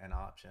isn't an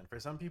option. For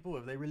some people,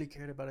 if they really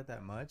cared about it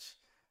that much,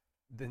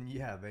 then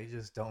yeah, they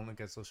just don't look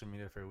at social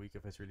media for a week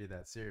if it's really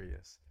that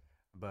serious.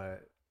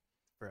 But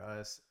for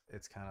us,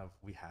 it's kind of,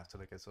 we have to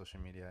look at social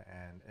media,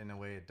 and in a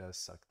way it does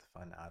suck the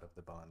fun out of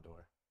the Ballon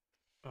d'Or.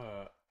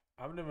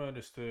 I've never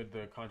understood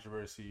the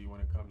controversy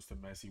when it comes to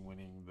Messi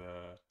winning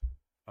the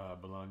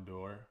Ballon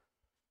d'Or,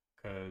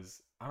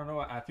 because I don't know,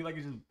 I feel like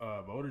it's just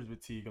voters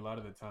fatigue a lot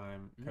of the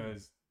time,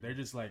 because they're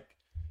just like,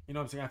 you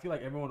know what I'm saying, I feel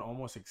like everyone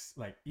almost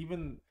like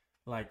even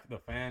like the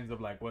fans of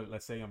like, what,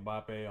 let's say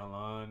Mbappe,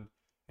 Haaland,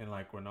 and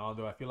like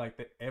Ronaldo, I feel like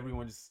that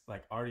everyone just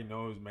like already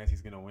knows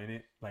Messi's gonna win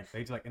it, like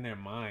they just like in their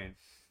mind.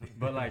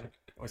 But like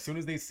as soon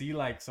as they see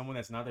like someone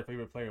that's not their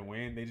favorite player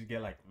win, they just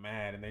get like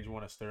mad and they just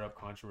want to stir up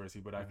controversy.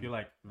 But I feel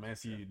like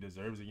Messi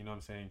deserves it, you know what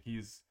I'm saying?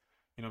 He's,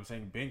 you know what I'm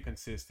saying, been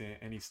consistent,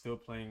 and he's still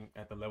playing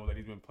at the level that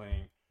he's been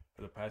playing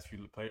for the past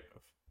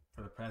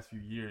few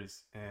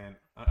years. And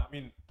I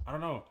mean, I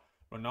don't know,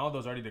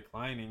 Ronaldo's already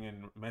declining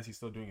and Messi's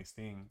still doing his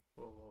thing.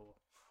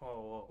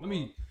 Let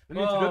me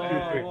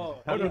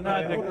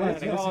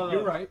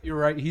You're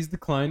right. He's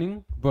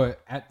declining, but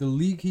at the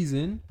league he's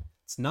in,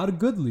 it's not a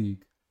good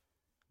league.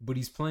 But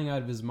he's playing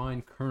out of his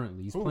mind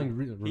currently. He's playing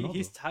Ronaldo.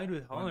 He's tied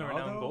with Haaland right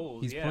now in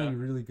goals. He's playing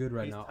really good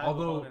right now.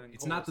 Although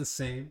it's not the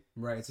same,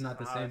 right? It's not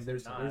the same.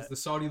 There's the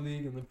Saudi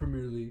League and the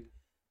Premier League.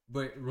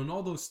 But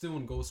Ronaldo's still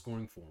in goal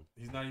scoring form.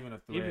 He's not even a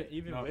threat.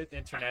 Even with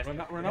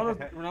international.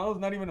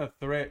 Ronaldo's not even a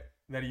threat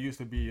that he used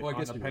to be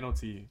on the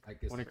penalty.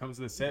 When it comes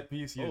to the set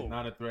piece, he is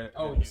not a threat.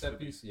 Oh, the set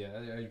piece? Yeah,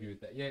 I agree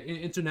with that. Yeah, in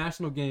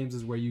international games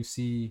is where you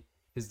see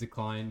his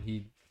decline.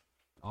 He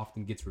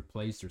often gets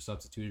replaced or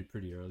substituted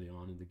pretty early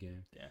on in the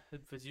game. Yeah,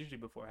 it's usually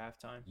before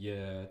halftime.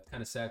 Yeah,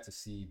 kind of sad to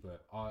see,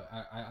 but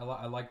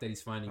I like that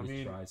he's finding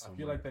his stride somewhere. I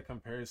feel like that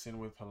comparison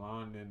with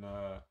Haaland and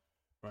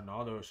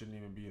Ronaldo shouldn't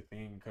even be a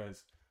thing,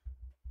 because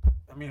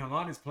I mean,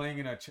 Haaland is playing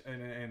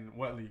in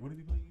what league? What is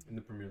he playing in?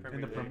 The Premier League.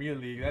 In the Premier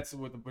League. That's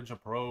with a bunch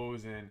of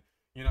pros, and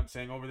you know what I'm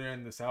saying, over there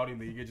in the Saudi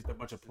League, it's just a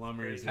bunch of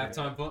plumbers.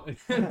 Halftime plumbers.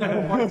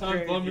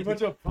 A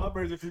bunch of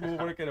plumbers if people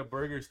work at a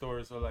burger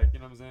store. So like, you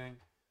know what I'm saying?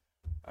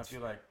 I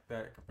feel like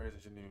that comparison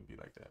shouldn't even be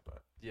like that.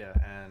 But yeah,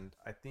 and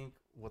I think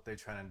what they're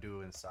trying to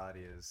do in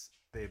Saudi is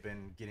they've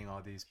been getting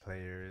all these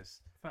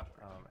players,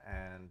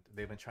 and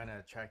they've been trying to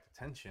attract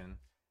attention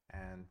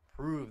and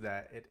prove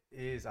that it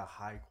is a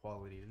high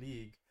quality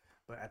league.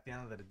 But at the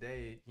end of the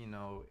day, you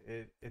know,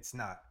 it's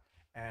not.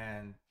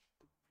 And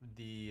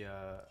the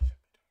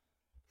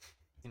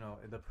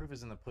the proof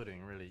is in the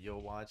pudding, really.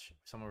 You'll watch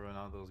some of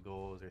Ronaldo's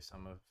goals or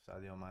some of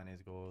Sadio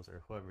Mane's goals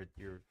or whoever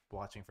you're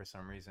watching for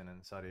some reason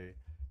in Saudi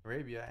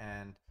Arabia,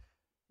 and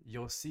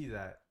you'll see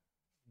that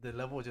the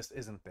level just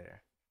isn't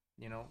there.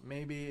 You know,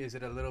 maybe is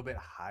it a little bit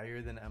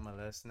higher than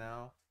MLS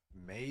now?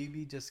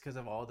 Maybe just because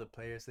of all the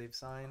players they've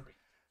signed,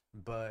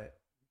 but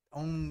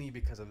only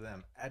because of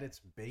them. At its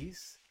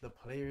base, the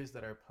players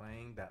that are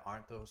playing that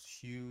aren't those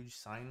huge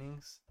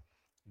signings,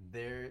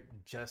 they're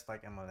just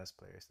like MLS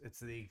players. It's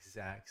the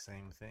exact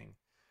same thing.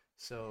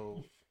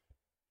 So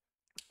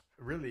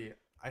really,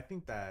 I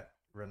think that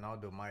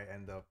Ronaldo might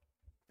end up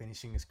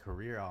finishing his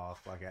career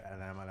off like at an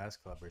MLS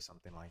club or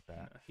something like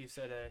that. He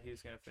said he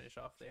was going to finish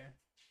off there.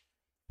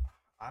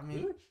 I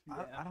mean,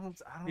 Really? I don't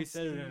He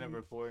said it in a see-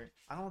 report.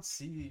 I don't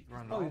see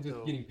Probably just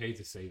Ronaldo. getting paid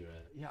to say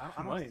that. Yeah,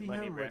 I don't Money, see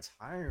money, him bro.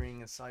 retiring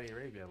in Saudi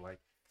Arabia. Like,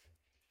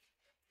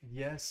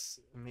 yes,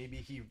 maybe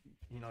he,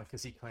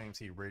 because he claims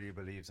he really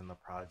believes in the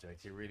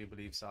project. He really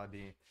believes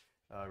Saudi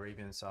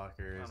Arabian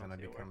soccer I is don't going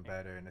to see it become working.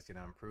 better and it's going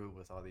to improve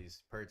with all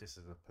these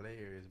purchases of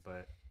players.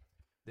 But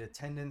the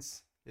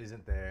attendance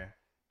isn't there.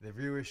 The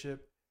viewership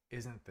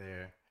isn't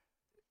there.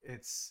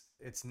 It's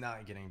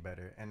not getting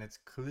better, and it's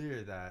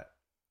clear that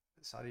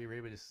Saudi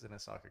Arabia just isn't a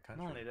soccer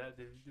country. Not only that,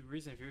 the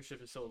reason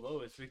viewership is so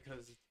low is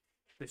because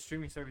the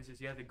streaming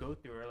services you have to go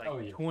through are like Oh,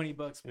 yeah.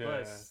 $20 Yeah.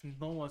 plus.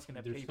 No one's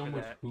gonna There's pay so for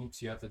much that.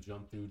 hoops you have to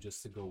jump through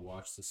just to go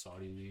watch the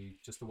Saudi league,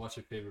 just to watch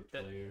your favorite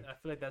That- player. I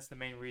feel like that's the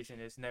main reason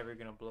it's never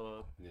gonna blow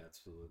up. Yeah,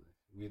 absolutely.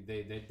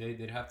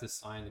 They'd have to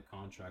sign the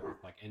contract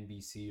with like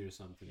NBC or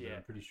something. But Yeah.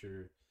 I'm pretty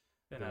sure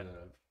They're the,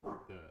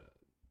 not- the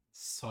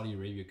Saudi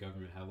Arabia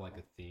government have like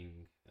a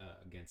thing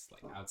against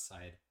like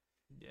outside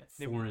Yeah,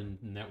 they foreign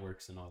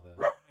networks and all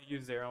that.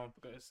 use their own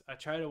because I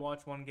tried to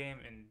watch one game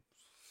and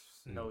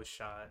no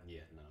shot.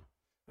 Yeah, no.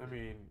 I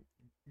mean,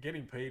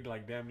 getting paid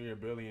like damn near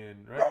 $1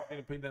 billion, right?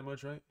 Getting paid that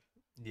much, right?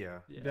 Yeah.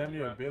 Yeah, Damn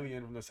near bro. $1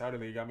 billion from the Saudi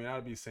league. I mean,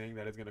 I'd be saying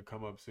that it's gonna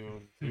come up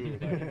soon too.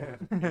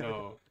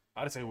 Like,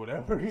 I'd say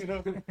whatever,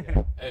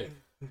 Hey,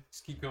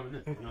 just keep coming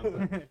in. You know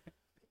what I'm saying?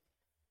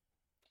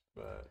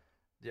 But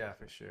Yeah,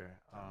 for sure.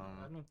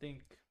 I don't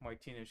think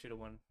Martinez should have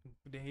won.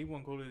 He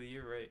won goal of the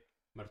year, right?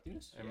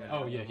 Martinez? Yeah.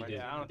 Oh yeah, he did.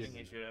 Yeah, I don't He think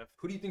did. he should have.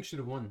 Who do you think should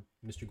have won,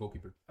 Mr.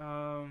 Goalkeeper?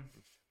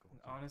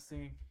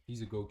 Honestly,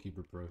 He's a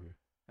goalkeeper pro here.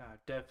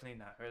 definitely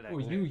not. Or like, Oh,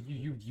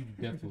 you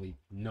definitely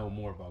know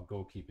more about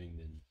goalkeeping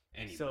than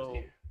anybody So-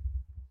 here.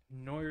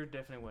 Neuer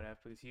definitely would have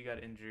because he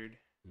got injured.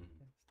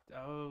 Mhm.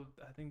 Oh,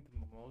 I think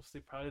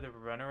mostly probably the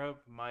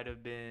runner-up might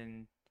have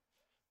been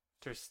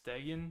Ter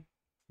Stegen,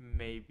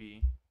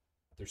 maybe.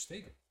 They're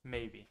Stegen.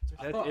 Maybe.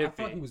 I That's thought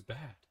iffy. he was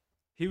bad.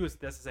 He was.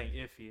 That's the saying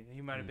iffy.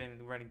 He might have Mm.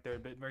 been running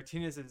third, but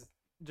Martinez is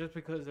just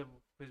because of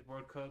his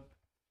World Cup.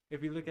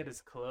 If you look at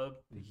his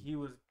club, Mhm. he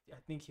was. I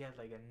think he had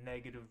like a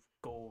negative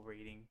goal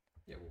rating.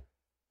 Yeah. Well,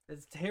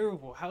 That's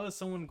terrible. How is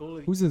someone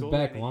goalie? who's his goalie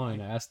back of the line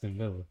year? at Aston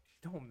Villa?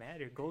 Don't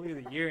matter. Goalie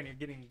of the year, and you're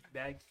getting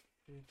that.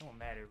 It don't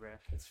matter, bruh.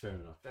 That's fair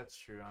enough. That's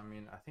true. I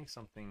mean, I think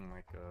something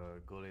like a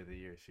goalie of the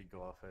year should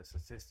go off a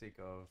statistic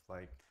of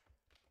like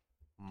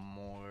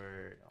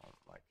more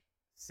like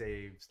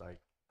saves like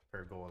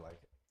per goal,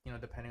 like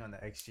depending on the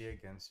xG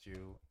against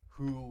you,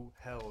 who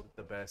held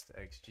the best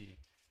xG,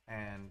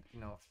 and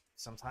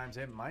sometimes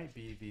it might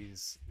be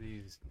these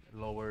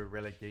lower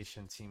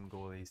relegation team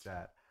goalies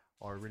that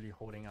are really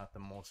holding out the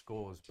most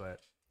goals,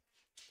 but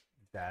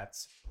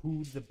that's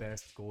who the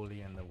best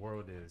goalie in the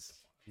world is.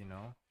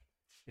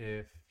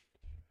 If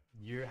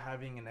you're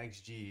having an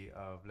xG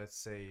of, let's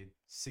say,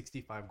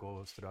 65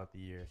 goals throughout the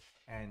year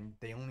and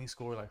they only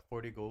score like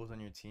 40 goals on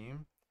your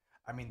team,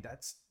 I mean,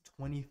 that's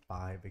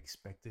 25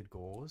 expected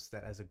goals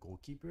that as a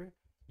goalkeeper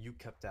you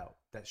kept out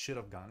that should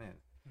have gone in.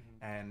 Mhm.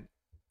 And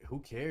who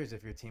cares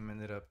if your team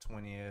ended up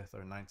 20th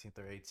or 19th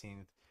or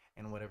 18th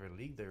in whatever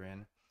league they're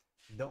in?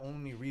 The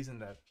only reason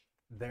that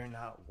they're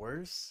not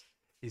worse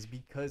is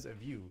because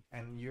of you,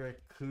 and you're a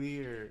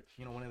clear,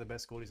 one of the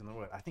best goalies in the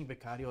world. I think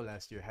Vicario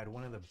last year had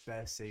one of the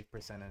best save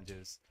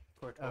percentages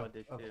Courtois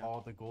did of too.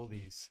 all the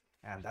goalies,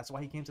 and that's why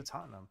he came to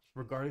Tottenham,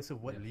 regardless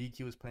of what Yeah. league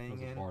he was That playing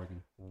was a in,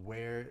 bargain.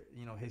 where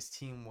his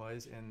team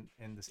was in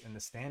the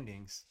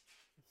standings.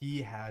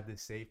 He had the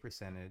save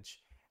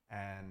percentage,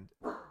 and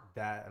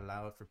that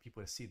allowed for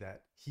people to see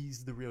that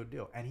he's the real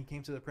deal. And he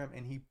came to the Prem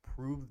and he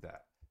proved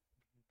that.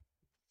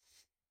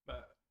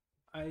 But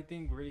I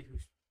think really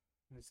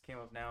this came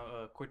up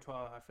now.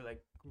 Courtois, I feel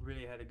like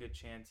really had a good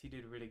chance. He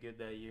did really good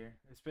that year,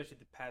 especially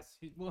the past.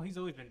 He's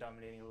always been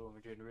dominating Real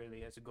Madrid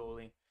really as a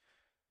goalie.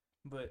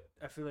 But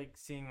I feel like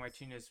seeing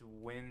Martinez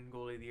win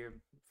goalie of the year,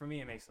 for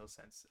me, it makes no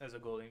sense. As a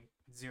goalie,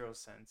 0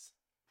 sense.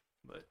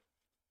 But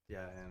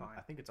Yeah, and fine.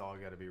 I think it's all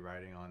got to be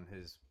riding on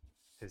his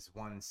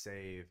one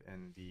save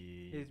in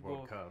the his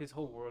World Cup. his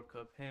whole World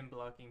Cup, him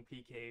blocking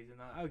PKs,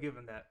 and I'll give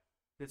him that.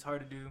 It's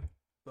hard to do,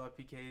 block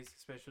PKs,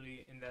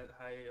 especially in that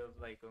high of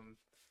like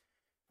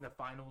the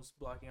finals,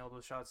 blocking all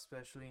those shots,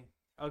 especially.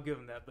 I'll give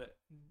him that, but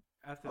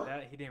after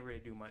that, he didn't really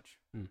do much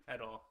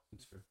at all.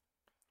 That's fair.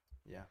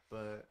 Yeah,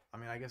 but I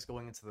mean, I guess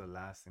going into the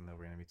last thing that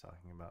we're going to be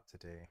talking about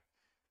today,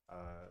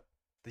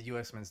 the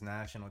U.S. men's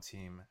national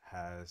team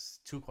has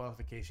 2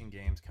 qualification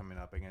games coming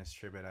up against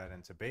Trinidad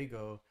and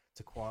Tobago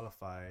to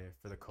qualify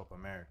for the Copa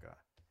America.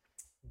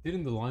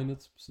 Didn't the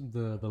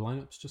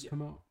lineups just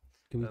come out?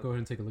 Can we go ahead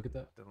and take a look at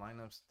that? The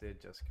lineups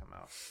did just come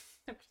out.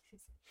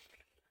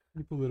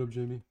 You pull it up,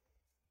 Jamie.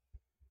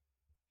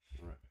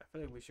 I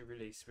feel like we should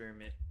really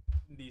experiment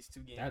these 2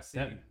 games. That's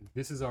that.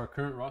 This is our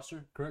current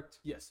roster, correct?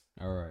 Yes.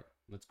 All right.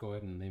 Let's go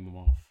ahead and name them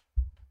off.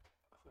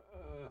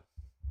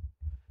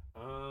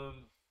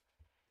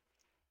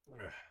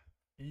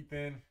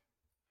 Ethan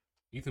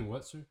Ethan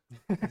Wetzer.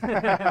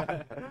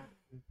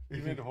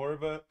 Ethan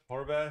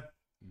Horvath,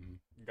 Mhm.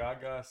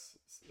 Gaga,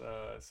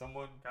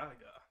 someone,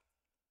 Gaga.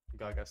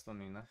 Gaga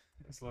Slonina.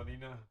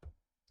 Slonina.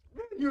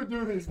 You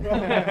do this,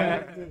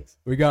 bro.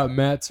 We got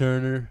Matt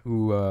Turner,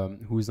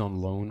 who's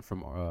on loan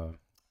from I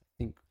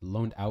think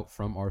loaned out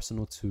from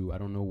Arsenal to I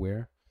don't know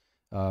where.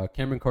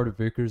 Cameron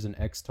Carter-Vickers, an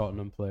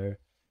ex-Tottenham player.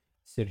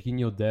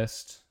 Serginho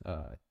Dest.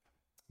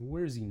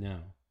 Where is he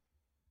now?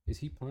 Is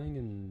he playing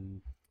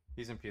in?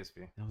 He's in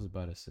PSV. I was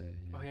about to say.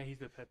 Yeah. Oh yeah, he's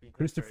the Pepe.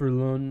 Christopher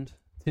Lund,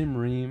 Tim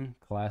Ream,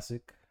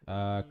 classic.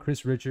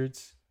 Chris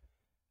Richards.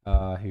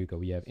 Here you go.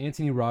 We have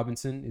Anthony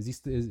Robinson. Is he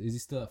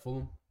still at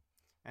Fulham?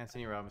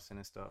 Anthony Robinson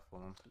is still at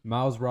Fulham.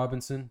 Miles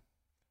Robinson.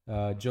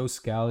 Joe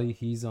Scally.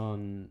 He's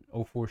on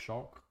 04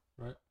 Schalke,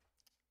 right?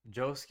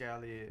 Joe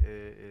Scally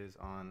is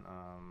on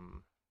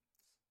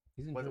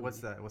He's in what's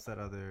Germany. that? What's that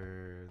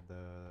other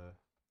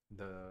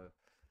the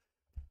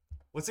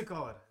what's it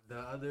called?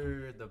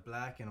 The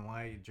black and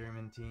white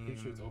German team.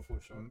 Pretty sure it's 04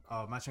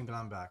 Schalke.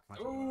 Mönchengladbach.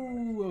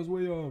 Oh, I was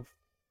way off.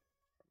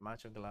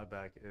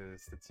 Mönchengladbach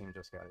is the team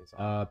Joe Scally's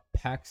on.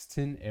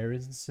 Paxton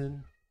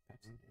Aronson.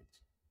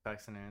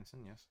 Paxton Aronson,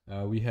 yes.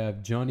 We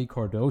have Johnny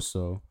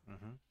Cardoso.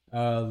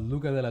 Mm-hmm.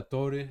 Luca de la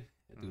Torre.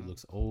 That dude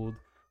looks old.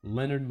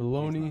 Leonard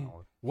Maloney.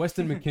 old.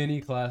 Weston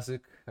McKennie,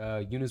 classic.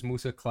 Yunus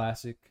Musa,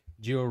 classic.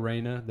 Gio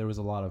Reyna. There was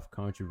a lot of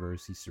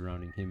controversy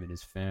surrounding him and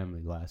his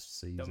family last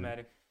season. Don't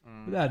matter.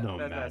 But that don't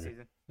That's last matter.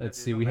 season. Let's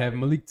That see. don't We have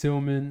matter. Malik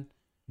Tillman,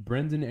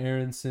 Brendan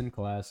Aronson,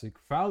 classic.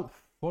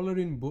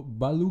 Folarin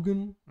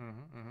Balogun.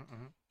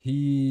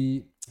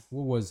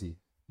 What was he?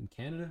 In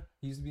Canada?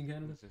 He used to be in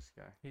Canada? Who's this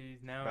guy?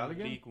 He's now Balogun?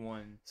 in League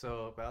One.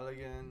 So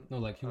Balogun. No,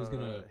 like he was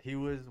gonna He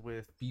was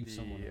with beef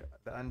someone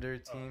the under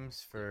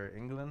teams for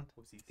England.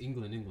 Who's he?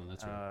 England.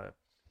 That's right.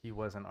 He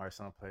was an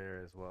Arsenal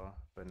player as well,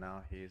 but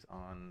now he's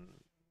on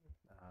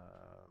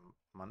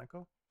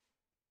Monaco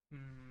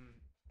Mm,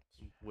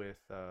 with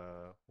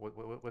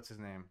what's his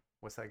name?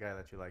 What's that guy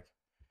that you like?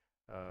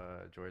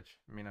 George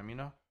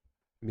Minamino.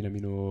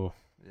 Minamino.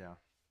 Yeah.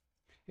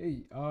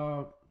 Hey,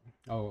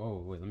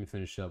 wait, let me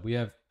finish up. We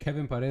have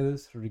Kevin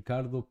Paredes,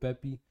 Ricardo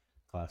Pepi,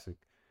 classic,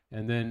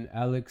 and then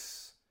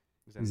Alex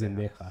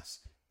Zendejas.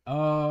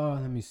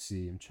 Let me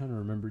see. I'm trying to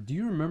remember. Do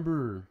you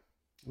remember?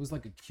 It was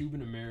like a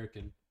Cuban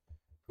American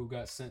who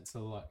got sent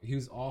to he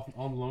was off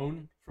on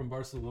loan from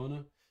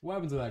Barcelona. What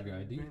happened to that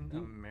guy?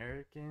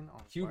 American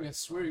on Cuban. I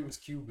swear he was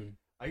Cuban.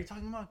 Are you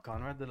talking about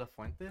Conrad de la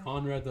Fuente?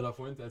 Conrad de la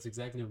Fuente. That's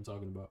exactly what I'm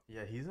talking about.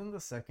 Yeah, he's in the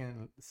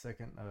second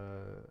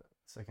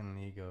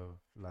league of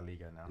La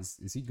Liga now.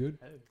 Is he good?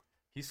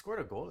 He scored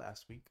a goal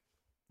last week.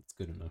 It's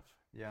good enough.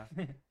 Yeah,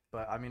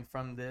 but I mean,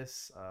 from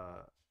these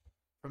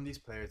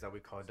players that we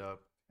called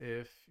up,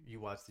 if you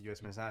watch the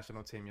U.S. men's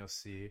national team, you'll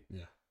see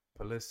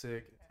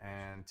Pulisic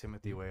and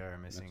Timothy Weah are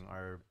missing,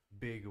 our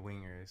big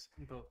wingers.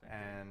 both.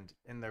 And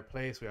in their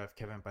place, we have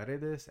Kevin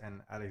Paredes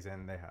and Alex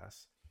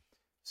Zendejas.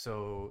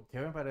 So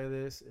Kevin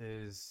Paredes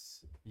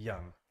is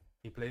young.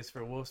 He plays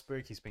for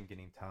Wolfsburg. He's been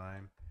getting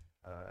time.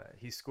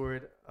 He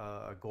scored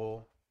a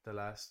goal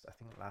last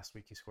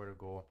week he scored a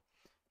goal.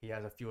 He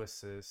has a few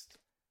assists.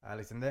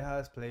 Alex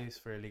Zendejas plays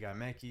for Liga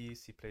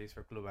MX. He plays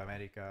for Club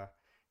America.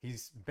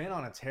 He's been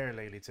on a tear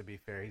lately, to be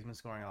fair. He's been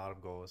scoring a lot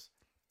of goals.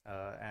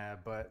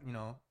 But, you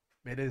know,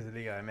 it is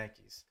Liga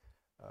MX.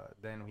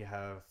 Then we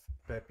have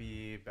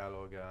Pepe,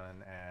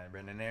 Balogun, and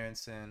Brendan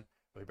Aronson.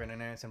 But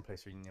Brendan Aronson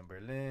plays for Union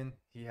Berlin.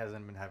 He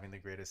hasn't been having the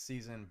greatest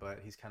season, but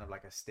he's kind of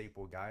like a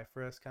staple guy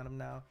for us kind of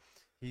now.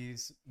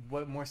 He's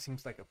what more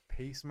seems like a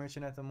pace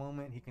merchant at the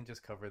moment. He can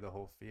just cover the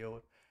whole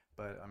field.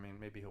 But, I mean,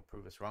 maybe he'll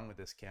prove us wrong with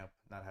this camp,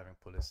 not having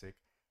Pulisic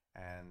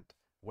and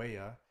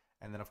Weah.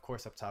 And then, of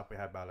course, up top, we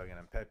have Balogun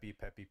and Pepe.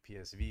 Pepe,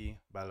 PSV.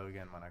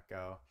 Balogun,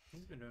 Manacao.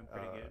 He's been doing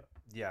pretty good.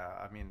 Yeah,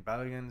 I mean,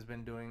 Balogun's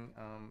been doing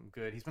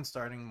good. He's been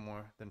starting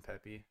more than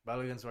Pepe.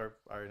 Balogun's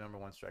our number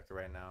one striker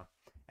right now.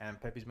 And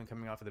Pepe's been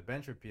coming off of the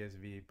bench for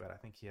PSV, but I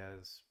think he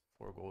has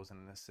 4 goals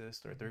and an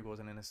assist, or 3 goals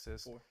and an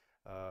assist,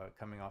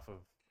 coming off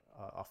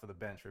of the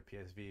bench for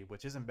PSV,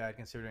 which isn't bad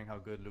considering how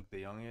good Luke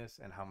de Jong is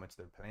and how much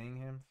they're playing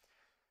him.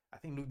 I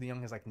think Luke de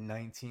Jong has like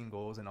 19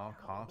 goals in all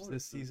comps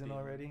this season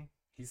already.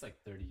 He's like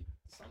 30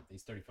 something.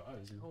 He's 35.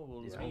 Isn't he? How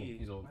old is Yeah. he?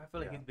 He's old. I feel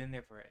like he's been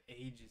there for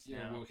ages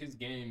Yeah, now. well, his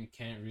game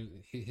can't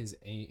really.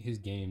 His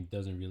game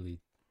doesn't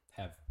really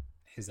have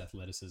his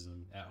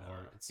athleticism at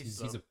heart. He's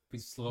slow.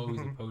 He's slow.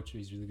 He's a poacher.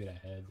 He's really good at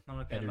head. The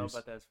only thing I know headers.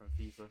 about that is from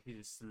FIFA. He's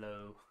just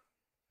slow.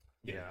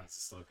 Yeah. He's a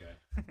slow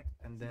guy.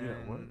 And Yeah,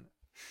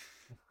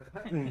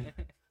 then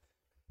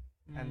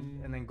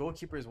and then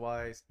goalkeepers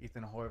wise,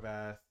 Ethan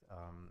Horvath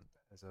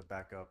is a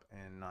backup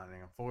in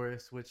Nottingham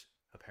Forest, which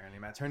apparently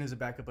Matt Turner is a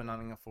backup in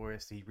Nottingham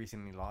Forest. He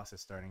recently lost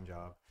his starting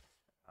job.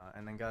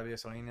 And then Gabriel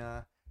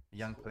Solina,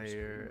 young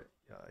player.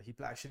 He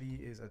actually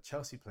is a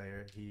Chelsea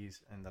player.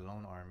 He's in the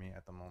loan army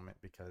at the moment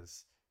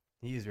because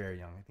he is very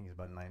young. I think he's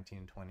about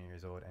 19, 20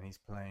 years old. And he's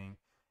playing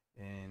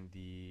in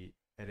the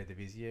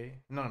Eredivisie.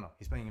 No.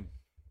 He's playing in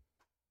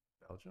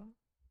Belgium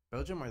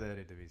or the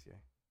Eredivisie?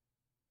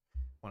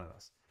 One of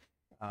those.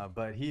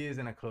 But he is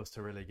in a close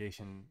to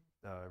relegation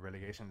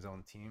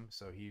zone team,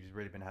 so he's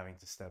really been having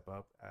to step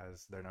up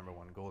as their number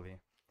one goalie.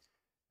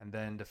 And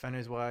then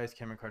defenders wise,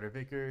 Cameron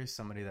Carter-Vickers,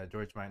 somebody that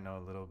George might know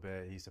a little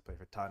bit. He used to play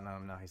for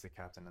Tottenham. Now he's the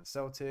captain in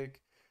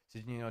Celtic.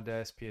 Serginho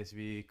Dest,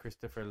 PSV,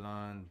 Christopher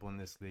Lund,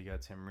 Bundesliga,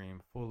 Tim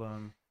Ream,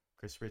 Fulham,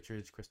 Chris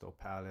Richards, Crystal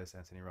Palace,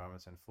 Anthony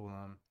Robinson,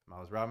 Fulham,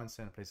 Miles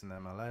Robinson plays in the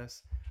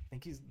MLS. I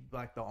think he's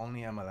like the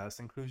only MLS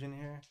inclusion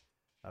here,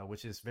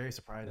 which is very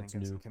surprising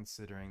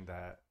considering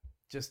that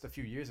just a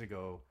few years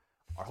ago,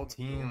 our whole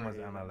team was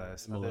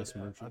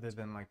MLS, other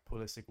than like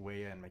Pulisic,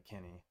 Weah, and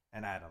McKinney,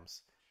 and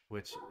Adams.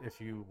 Which, if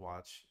you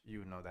watch,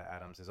 you know that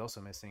Adams is also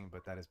missing,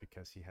 but that is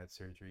because he had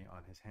surgery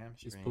on his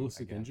hamstring. Is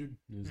Pulisic injured?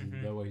 Is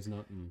that why he's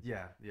not?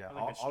 Yeah.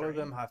 Like all of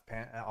them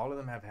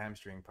have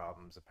hamstring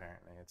problems.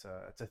 Apparently, it's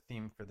a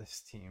theme for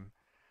this team.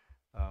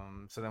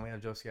 So then we have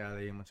Joe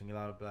Scally,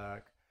 Mönchengladbach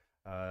Black,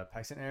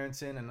 Paxton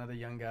Aronson, another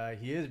young guy.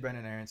 He is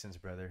Brendan Aronson's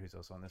brother, who's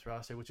also on this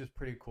roster, which is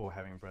pretty cool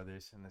having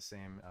brothers in the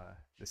same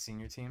the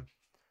senior team.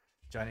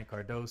 Johnny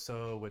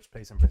Cardoso, which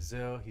plays in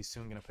Brazil. He's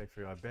soon going to play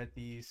for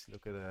Betis.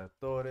 Luca de la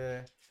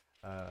Torre,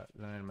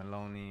 Leonard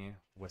Maloney,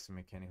 Weston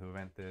McKinney,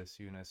 Juventus.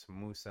 Yunus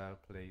Musa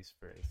plays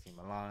for AC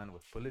Milan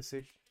with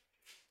Pulisic.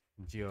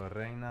 Gio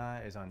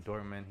Reyna is on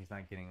Dortmund. He's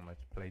not getting much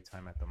play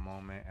time at the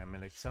moment. And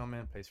Milik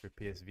Tillman plays for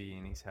PSV,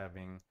 and he's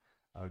having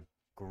a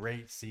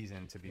great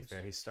season, to be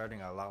fair. He's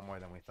starting a lot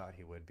more than we thought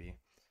he would be.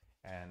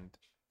 And,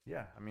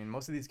 yeah, I mean,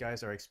 most of these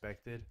guys are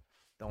expected.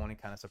 The only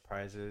kind of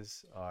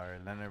surprises are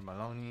Leonard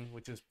Maloney,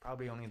 which is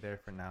probably only there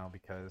for now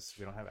because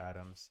we don't have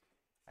Adams,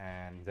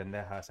 and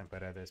Zendejas and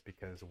Paredes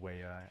because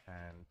Weah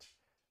and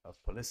of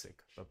Pulisic.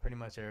 But pretty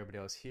much everybody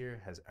else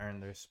here has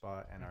earned their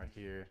spot and are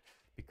here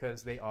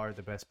because they are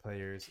the best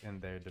players in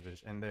their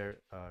division, in their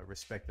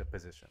respective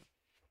position.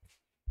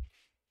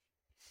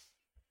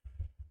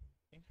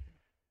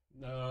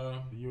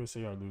 The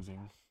USA are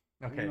losing.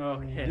 Okay,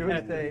 Okay.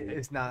 USA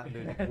is not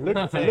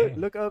losing.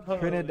 Look up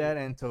Trinidad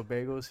and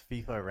Tobago's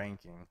FIFA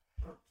ranking.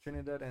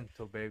 Trinidad and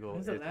Tobago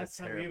When's is the last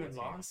a time we terrible even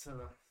team. lost to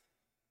them?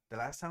 The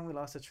last time we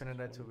lost to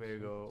Trinidad and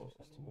Tobago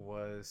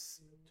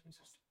was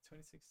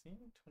 2016?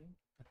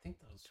 I think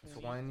that was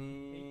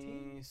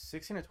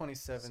 2016 or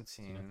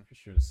 2017. I'm pretty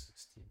sure it's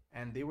 16.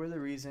 And they were the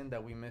reason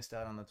that we missed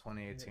out on the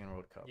 2018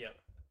 World Cup. Yep.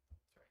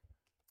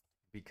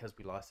 Because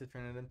we lost to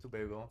Trinidad and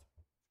Tobago,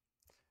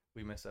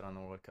 we missed out on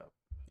the World Cup.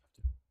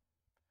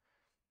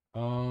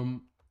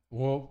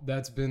 Well,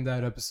 that's been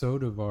that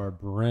episode of our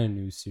brand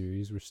new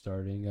series we're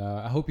starting.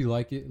 I hope you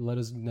like it. Let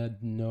us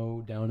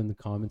know down in the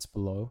comments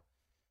below.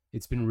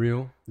 It's been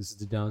real. This is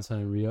the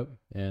Downtime Re-Up.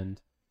 And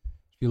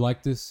if you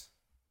like this,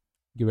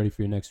 get ready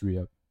for your next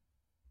re-up.